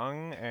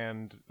song,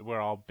 and we're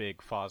all big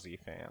Fozzy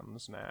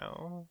fans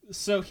now.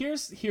 So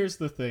here's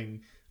the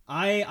thing.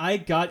 I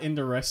got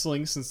into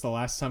wrestling since the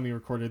last time we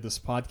recorded this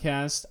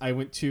podcast. I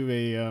went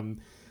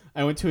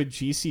to a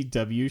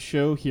GCW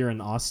show here in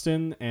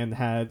Austin and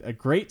had a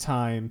great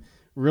time,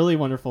 really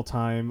wonderful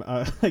time.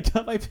 I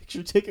got my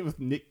picture taken with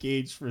Nick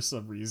Gage for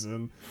some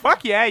reason.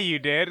 Fuck yeah, you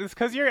did. It's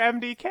because you're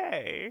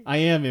MDK. I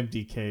am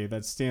MDK.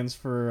 That stands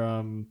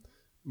for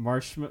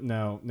Marshmallow.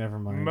 No, never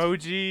mind.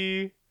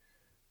 Emoji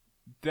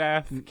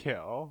Death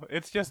Kill.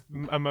 It's just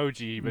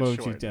emoji, but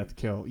Emoji short. Death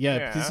Kill.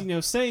 Yeah, because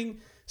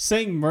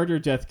saying murder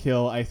death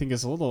kill, I think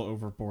is a little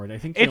overboard. I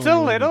think it's a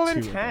little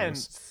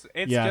intense.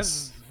 It's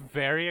just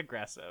very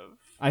aggressive.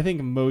 I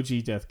think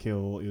emoji death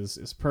kill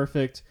is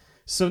perfect.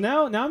 So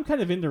now I'm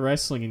kind of into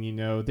wrestling,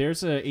 and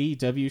there's a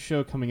AEW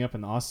show coming up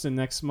in Austin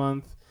next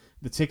month.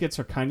 The tickets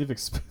are kind of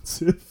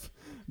expensive,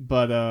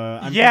 but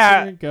I'm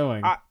considering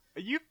going.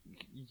 You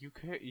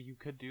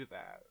could do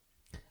that.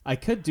 I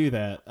could do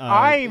that.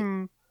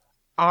 I'm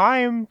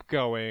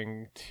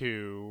going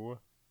to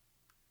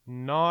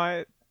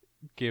not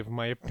give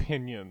my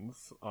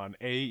opinions on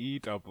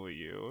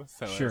AEW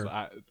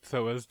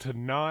so as to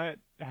not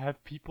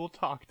have people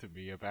talk to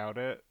me about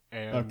it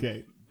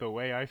and the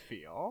way I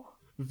feel.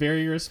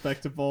 Very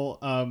respectable.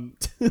 You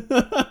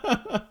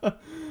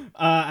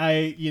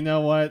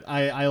know what?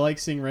 I like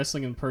seeing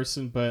wrestling in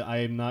person, but I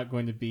am not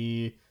going to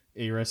be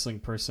a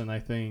wrestling person. I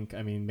think.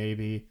 I mean,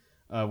 maybe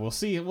we'll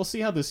see. We'll see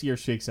how this year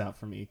shakes out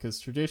for me, because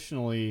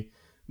traditionally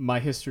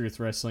my history with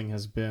wrestling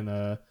has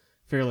been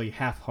fairly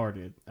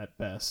half-hearted at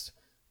best.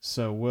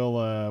 So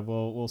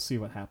we'll see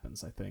what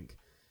happens, I think.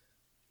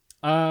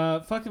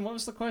 Fucking, what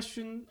was the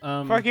question?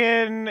 How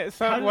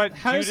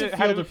does it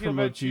feel to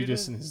promote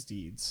Judas and his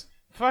deeds?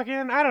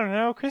 Fucking, I don't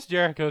know. Chris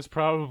Jericho's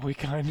probably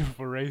kind of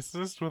a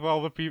racist with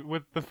all the people,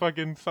 with the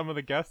fucking some of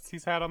the guests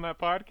he's had on that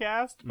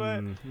podcast.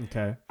 But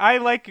okay,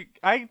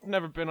 I've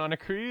never been on a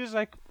cruise.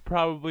 I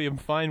probably am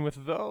fine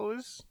with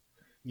those.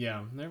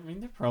 Yeah, they're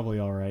probably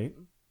all right.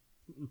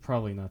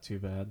 Probably not too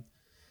bad.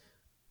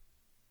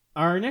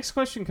 Our next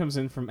question comes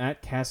in from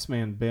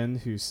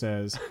 @CastmanBen, who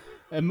says,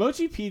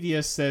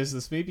 Emojipedia says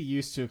this may be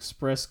used to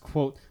express,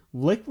 quote,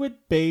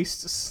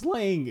 liquid-based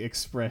slang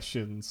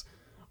expressions.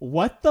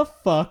 What the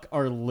fuck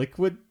are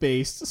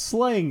liquid-based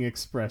slang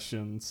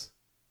expressions?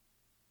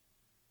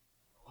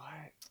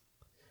 What?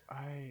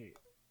 I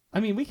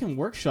mean, we can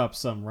workshop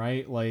some,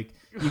 right? Like,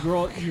 you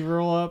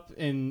grow up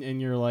and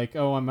you're like,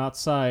 oh, I'm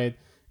outside.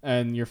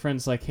 And your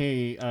friend's like,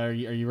 hey, are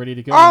you ready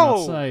to go? I'm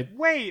outside.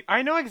 Wait,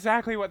 I know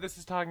exactly what this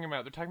is talking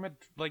about. They're talking about,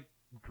 like,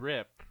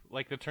 drip.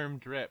 Like, the term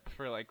drip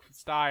for, like,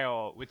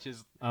 style, which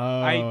is...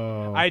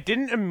 Oh. I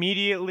didn't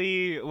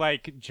immediately,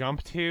 like,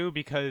 jump to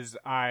because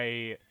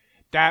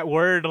that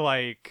word,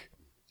 like...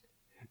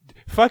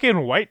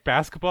 Fucking white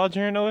basketball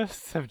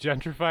journalists have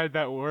gentrified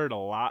that word a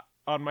lot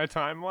on my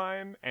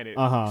timeline, and it...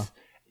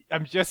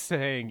 I'm just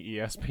saying,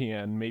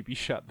 ESPN, maybe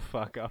shut the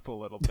fuck up a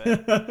little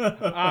bit.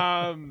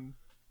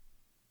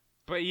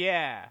 But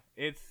yeah,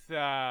 it's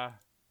that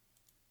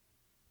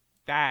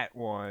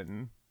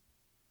one.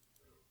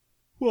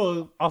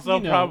 Well, also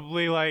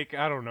probably like,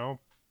 I don't know,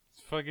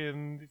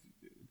 fucking.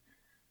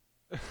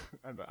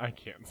 I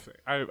can't say.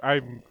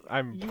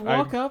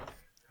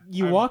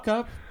 You walk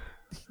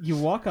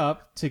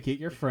up to get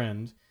your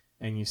friend,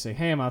 and you say,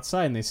 "Hey, I'm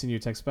outside," and they send you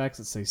a text back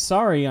that says,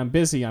 "Sorry, I'm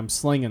busy. I'm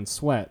slinging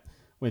sweat,"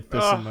 with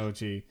this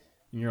emoji.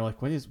 And you're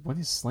like, what is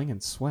slang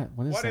and sweat?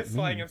 What is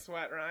slang and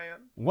sweat,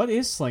 Ryan? What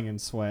is slang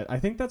and sweat? I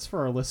think that's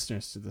for our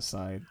listeners to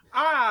decide.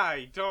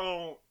 I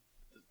don't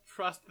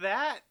trust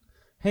that.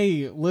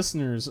 Hey,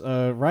 listeners,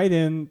 write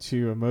in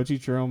to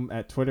Emojidrome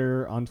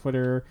on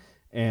Twitter,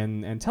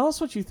 and tell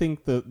us what you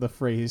think the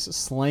phrase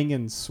slang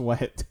and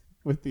sweat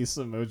with this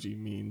emoji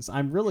means.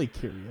 I'm really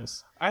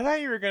curious. I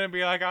thought you were going to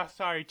be like, oh,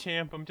 sorry,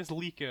 champ, I'm just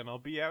leaking. I'll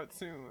be out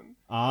soon.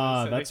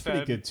 That's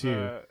pretty good,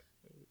 too.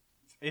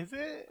 Is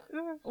it?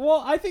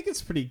 Well, I think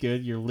it's pretty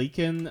good. You're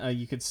leaking.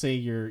 You could say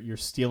you're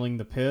stealing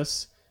the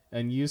piss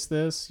and use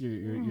this.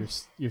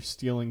 You're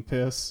stealing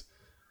piss.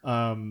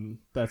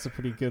 That's a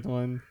pretty good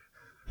one.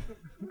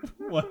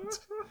 What?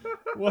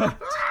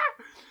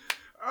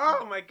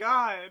 Oh my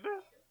god!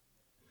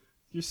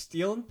 You're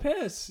stealing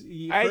piss.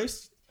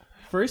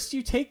 First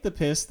you take the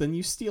piss, then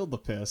you steal the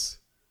piss.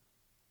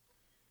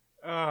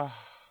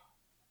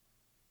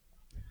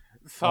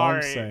 All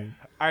I'm Sorry. saying.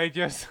 I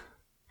just...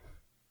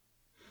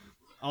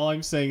 All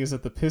I'm saying is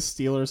that the piss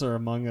stealers are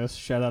among us.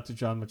 Shout out to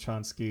John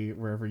Machonsky,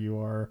 wherever you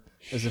are,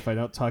 as if I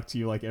don't talk to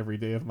you like every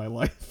day of my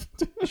life.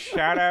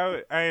 Shout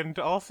out, and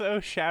also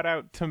shout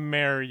out to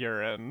mare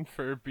urine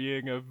for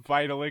being a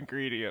vital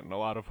ingredient in a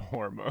lot of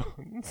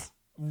hormones.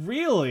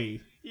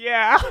 Really?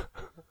 Yeah.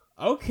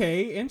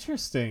 Okay,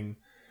 interesting.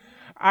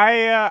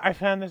 I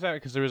found this out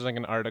because there was like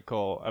an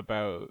article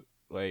about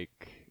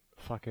like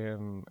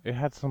fucking it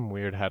had some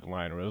weird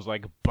headline where it was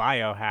like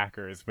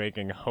biohackers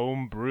making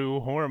homebrew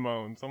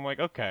hormones. I'm like,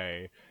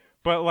 okay.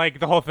 But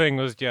like the whole thing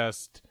was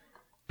just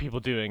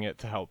people doing it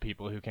to help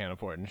people who can't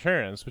afford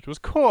insurance, which was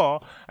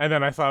cool. And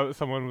then I saw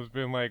someone was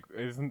being like,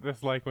 isn't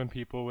this like when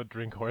people would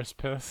drink horse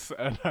piss?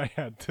 And I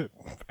had to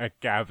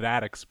have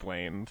that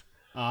explained.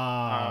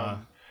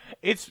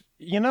 It's,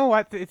 you know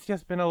what? It's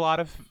just been a lot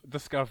of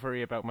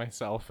discovery about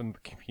myself and the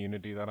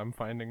community that I'm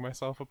finding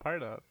myself a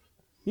part of.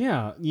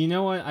 Yeah, you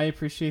know what? I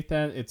appreciate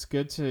that. It's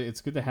good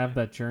to have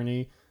that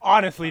journey.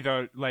 Honestly,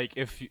 though, like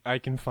if I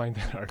can find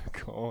that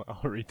article,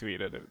 I'll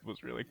retweet it. It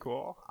was really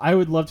cool. I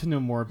would love to know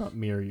more about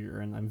mirror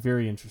urine. I'm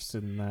very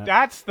interested in that.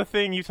 That's the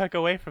thing you took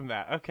away from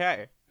that.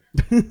 Okay.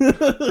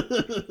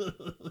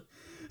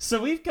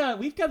 So we've got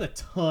a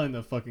ton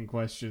of fucking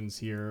questions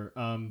here.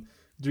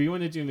 Do you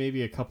want to do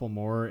maybe a couple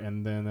more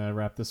and then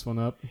wrap this one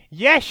up?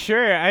 Yeah,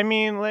 sure. I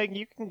mean, like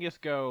you can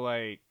just go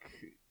like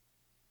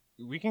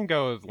we can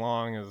go as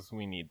long as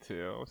we need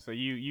to. So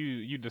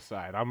you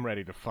decide. I'm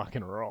ready to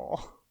fucking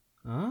roll.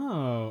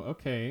 Oh,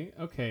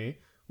 okay.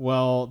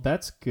 Well,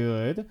 that's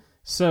good.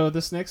 So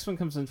this next one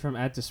comes in from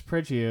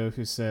 @Dispregio,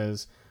 who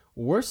says,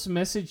 "Worst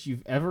message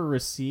you've ever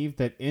received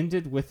that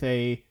ended with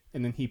a,"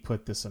 and then he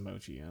put this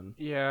emoji in.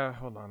 Yeah,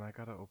 hold on. I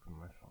gotta open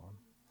my phone.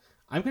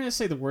 I'm going to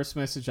say the worst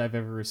message I've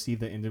ever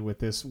received that ended with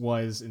this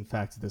was, in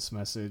fact, this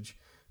message.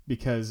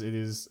 Because it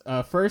is,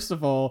 first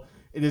of all,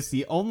 it is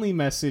the only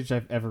message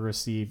I've ever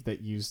received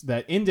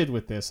that ended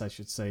with this, I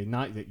should say.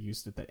 Not that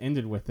used it, that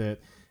ended with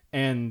it.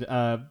 And,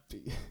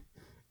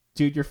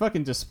 dude, your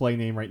fucking display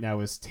name right now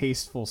is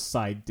Tasteful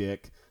Side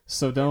Dick.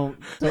 So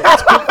don't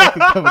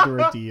fucking come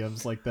into our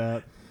DMs like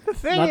that. The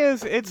thing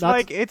is, it's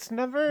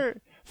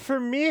never...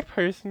 For me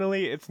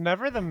personally, it's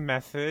never the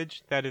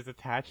message that is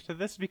attached to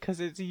this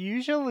because it's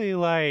usually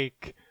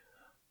like,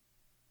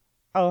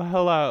 "Oh,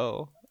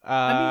 hello."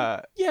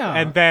 Yeah.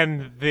 And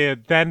then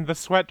the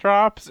sweat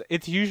drops.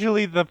 It's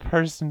usually the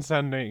person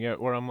sending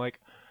it where I'm like,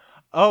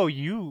 "Oh,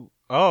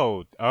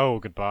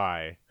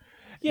 goodbye."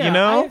 Yeah, you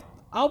know?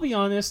 I'll be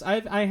honest.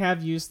 I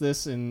have used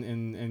this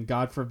in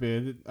God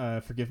forbid,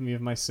 forgive me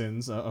of my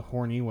sins, a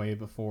horny way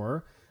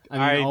before.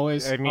 I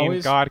mean,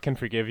 God can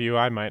forgive you.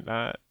 I might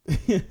not.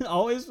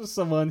 Always with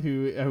someone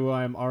who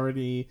I'm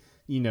already,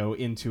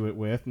 into it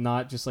with,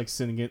 not just like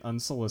sending it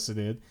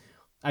unsolicited.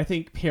 I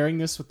think pairing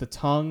this with the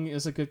tongue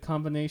is a good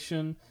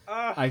combination.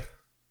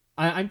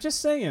 I'm just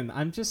saying,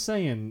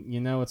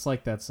 it's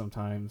like that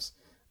sometimes.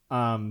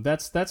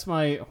 That's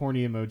my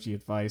horny emoji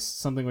advice,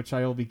 something which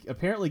I will be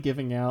apparently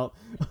giving out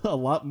a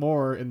lot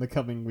more in the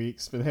coming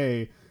weeks. But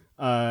hey,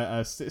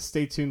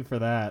 stay tuned for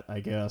that, I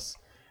guess.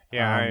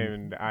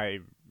 Yeah,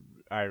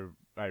 I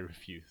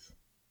refuse.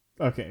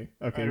 Okay.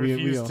 I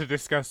refuse to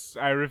discuss.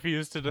 I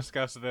refuse to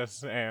discuss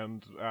this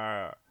and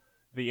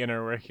the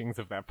inner workings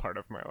of that part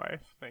of my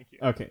life. Thank you.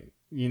 Okay.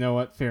 You know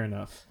what? Fair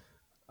enough.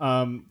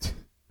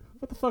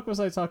 What the fuck was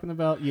I talking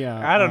about? Yeah.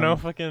 I don't know.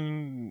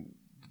 Fucking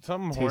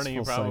something horny,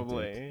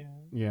 probably.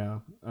 Yeah.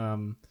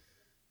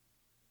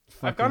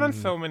 I've gone on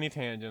so many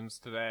tangents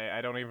today.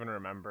 I don't even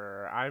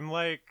remember. I'm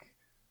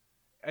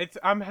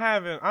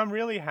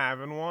really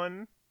having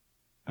one.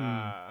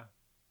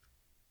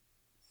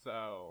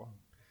 So,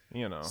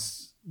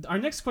 Our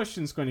next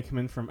question is going to come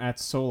in from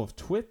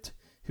 @SoulOfTwit,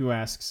 who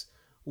asks,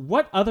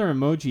 "What other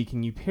emoji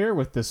can you pair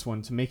with this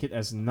one to make it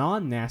as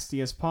non-nasty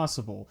as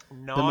possible?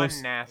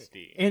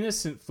 Non-nasty.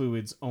 Innocent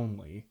fluids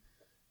only."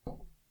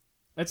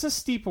 It's a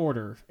steep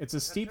order.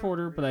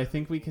 But I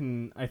think we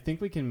can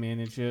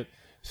manage it.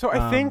 So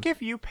I think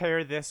if you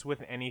pair this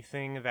with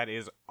anything that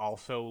is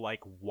also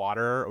like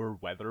water or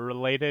weather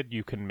related,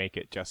 you can make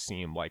it just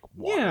seem like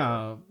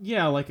water.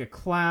 Yeah, like a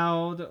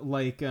cloud.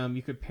 Like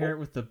you could pair it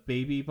with the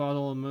baby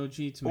bottle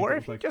emoji to make or it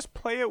if you like... just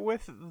play it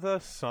with the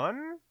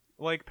sun,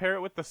 like pair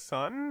it with the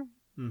sun.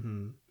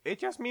 Mm-hmm. It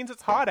just means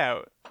it's hot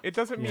out. It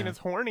doesn't mean it's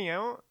horny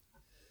out.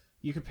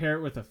 You could pair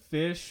it with a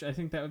fish. I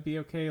think that would be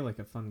okay, like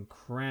a fun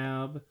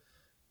crab.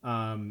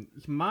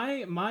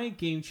 My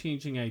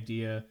game-changing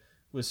idea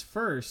was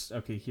first,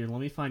 okay, here, let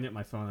me find it on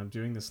my phone. I'm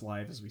doing this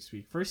live as we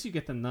speak. First you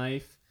get the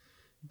knife,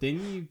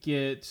 then you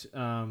get,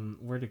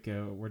 where to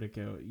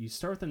go? You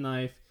start with the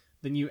knife,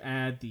 then you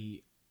add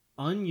the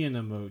onion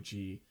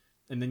emoji,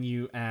 and then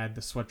you add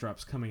the sweat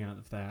drops coming out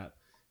of that.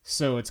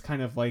 So it's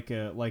kind of like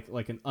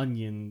an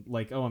onion,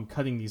 like, oh, I'm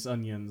cutting these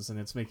onions and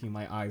it's making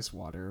my eyes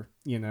water,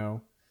 Yeah.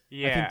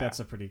 I think that's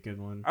a pretty good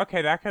one.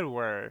 Okay, that could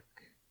work.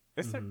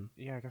 Is there?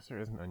 Yeah, I guess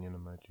there is an onion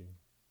emoji.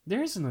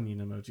 There is an onion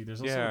emoji.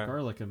 There's also a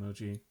garlic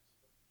emoji.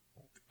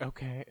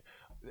 Okay.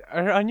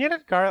 Are onion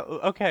and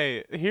garlic?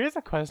 Okay, here's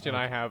a question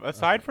I Okay. have.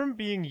 Aside Okay. from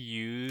being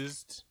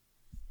used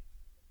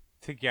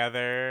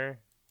together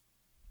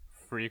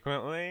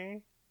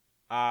frequently,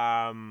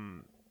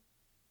 um,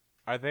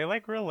 are they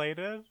like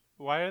related?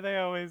 Why are they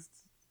always?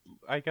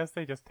 I guess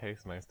they just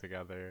taste nice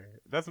together.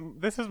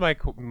 This is my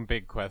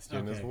big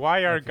question: is Okay.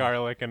 why are Okay.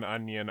 garlic and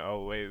onion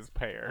always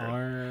paired?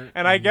 Are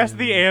And I guess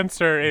the onion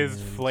answer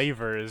is and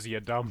flavors, you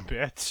dumb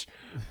bitch.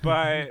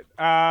 But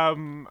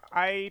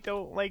I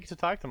don't like to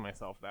talk to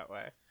myself that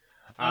way.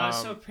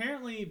 So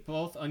apparently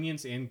both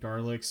onions and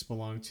garlics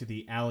belong to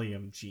the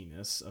allium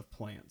genus of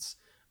plants.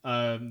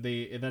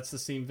 That's the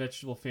same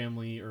vegetable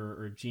family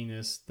or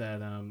genus that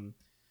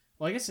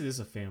well, I guess it is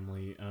a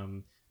family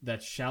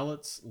that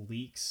shallots,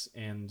 leeks,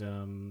 and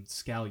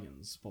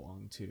scallions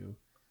belong to.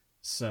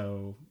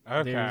 So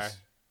Okay.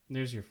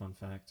 there's your fun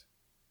fact.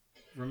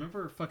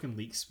 Remember fucking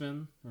leek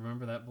spin?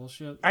 Remember that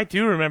bullshit? I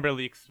do remember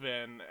leek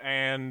spin,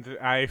 and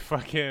I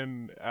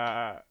fucking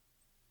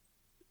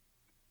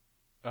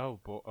oh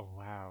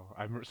wow.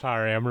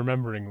 Sorry. I'm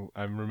remembering.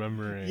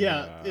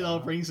 Yeah, it all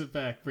brings it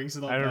back. Brings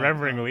it all I'm back.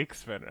 remembering Huh? leek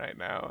spin right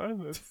now.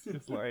 It's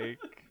just like,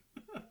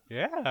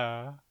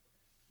 yeah.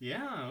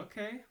 Yeah.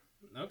 Okay.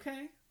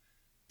 Okay.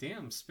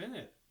 Damn. Spin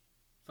it.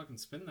 Fucking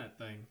spin that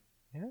thing.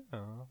 Yeah.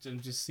 I'm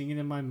just seeing it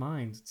in my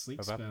mind. It's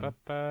leek spin.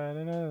 That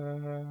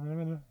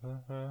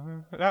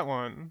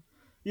one.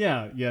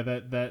 Yeah. Yeah.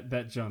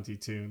 That jaunty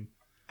tune.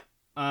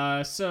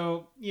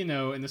 So,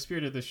 in the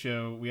spirit of the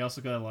show, we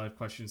also got a lot of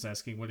questions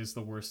asking what is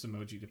the worst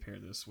emoji to pair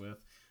this with.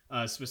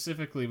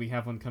 Specifically, we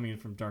have one coming in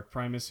from Dark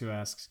Primus who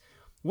asks,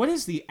 what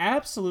is the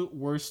absolute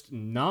worst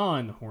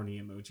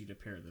non-horny emoji to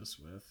pair this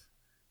with?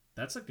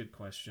 That's a good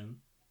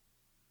question.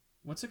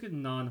 What's a good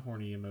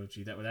non-horny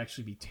emoji that would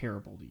actually be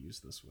terrible to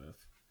use this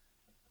with?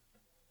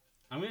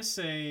 I'm going to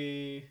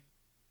say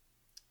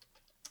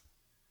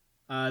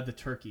the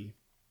turkey.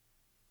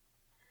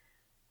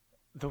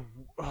 Oh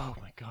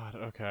my god,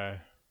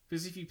 okay.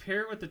 Because if you pair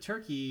it with the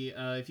turkey,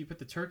 if you put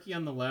the turkey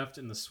on the left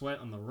and the sweat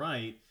on the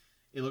right,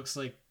 it looks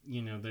like,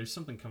 there's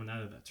something coming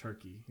out of that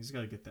turkey. He's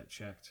got to get that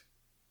checked.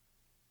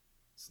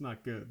 It's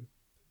not good.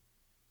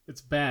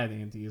 It's bad,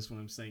 Andy, is what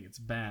I'm saying. It's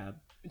bad.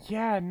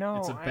 Yeah, no.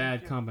 It's a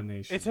bad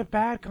combination. It's a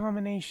bad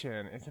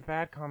combination.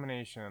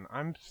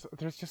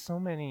 There's just so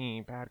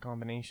many bad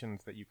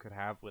combinations that you could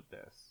have with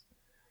this.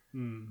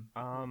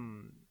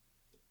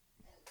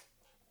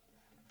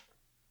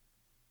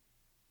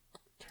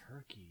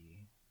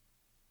 Turkey.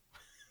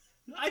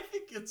 I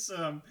think it's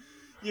I'm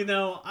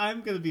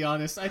gonna be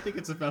honest. I think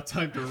it's about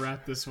time to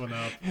wrap this one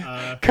up.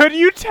 Could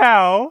you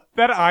tell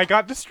that I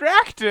got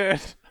distracted?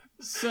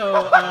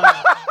 So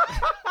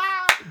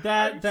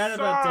that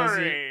about does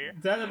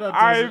it. That about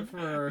does it for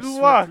our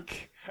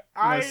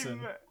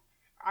Listen.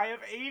 I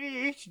have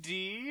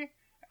ADHD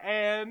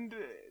and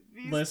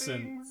these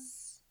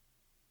things.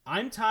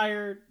 I'm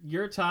tired.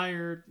 You're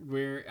tired.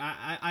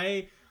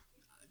 I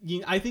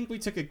think we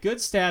took a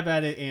good stab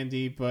at it,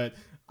 Andy, but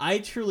I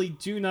truly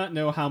do not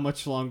know how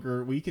much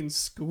longer we can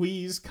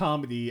squeeze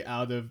comedy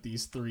out of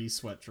these 3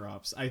 sweat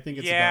drops. I think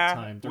it's about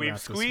time to wrap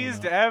this one up. We've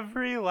squeezed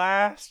every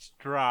last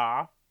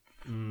drop.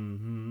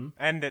 Mm-hmm.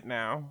 End it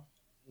now.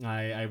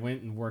 I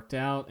went and worked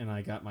out, and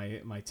I got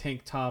my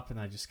tank top, and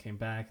I just came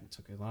back and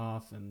took it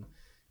off, and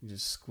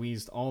just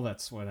squeezed all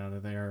that sweat out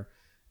of there.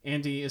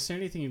 Andy, is there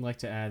anything you'd like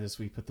to add as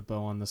we put the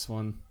bow on this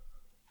one?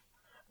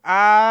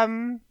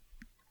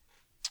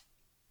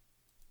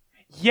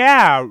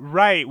 Yeah,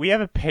 right. We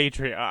have a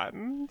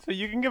Patreon, so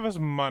you can give us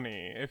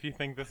money if you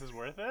think this is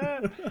worth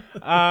it.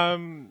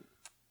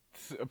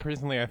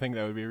 Personally, I think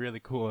that would be really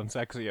cool and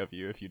sexy of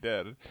you if you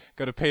did.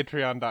 Go to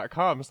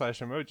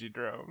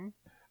patreon.com/emojidrome.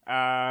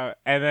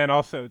 And then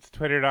also it's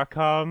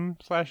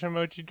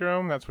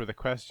twitter.com/emojidrome. That's where the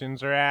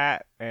questions are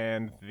at,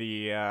 and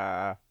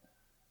the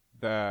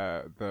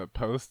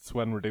posts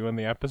when we're doing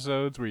the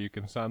episodes where you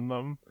can send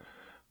them.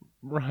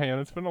 Ryan,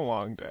 it's been a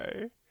long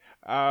day.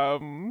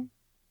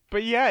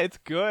 But yeah, it's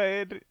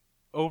good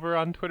over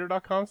on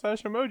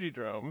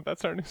twitter.com/emojidrome.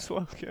 That's our new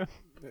slogan.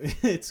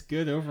 It's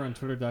good over on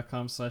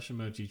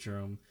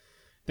twitter.com/emojidrome.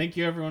 Thank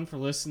you everyone for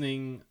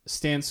listening.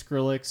 Stan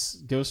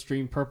Skrillex, go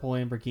stream Purple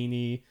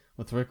Lamborghini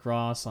with Rick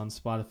Ross on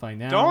Spotify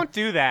now. Don't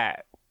do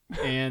that.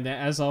 And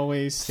as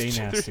always, stay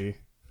nasty.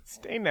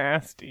 Stay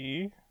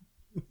nasty.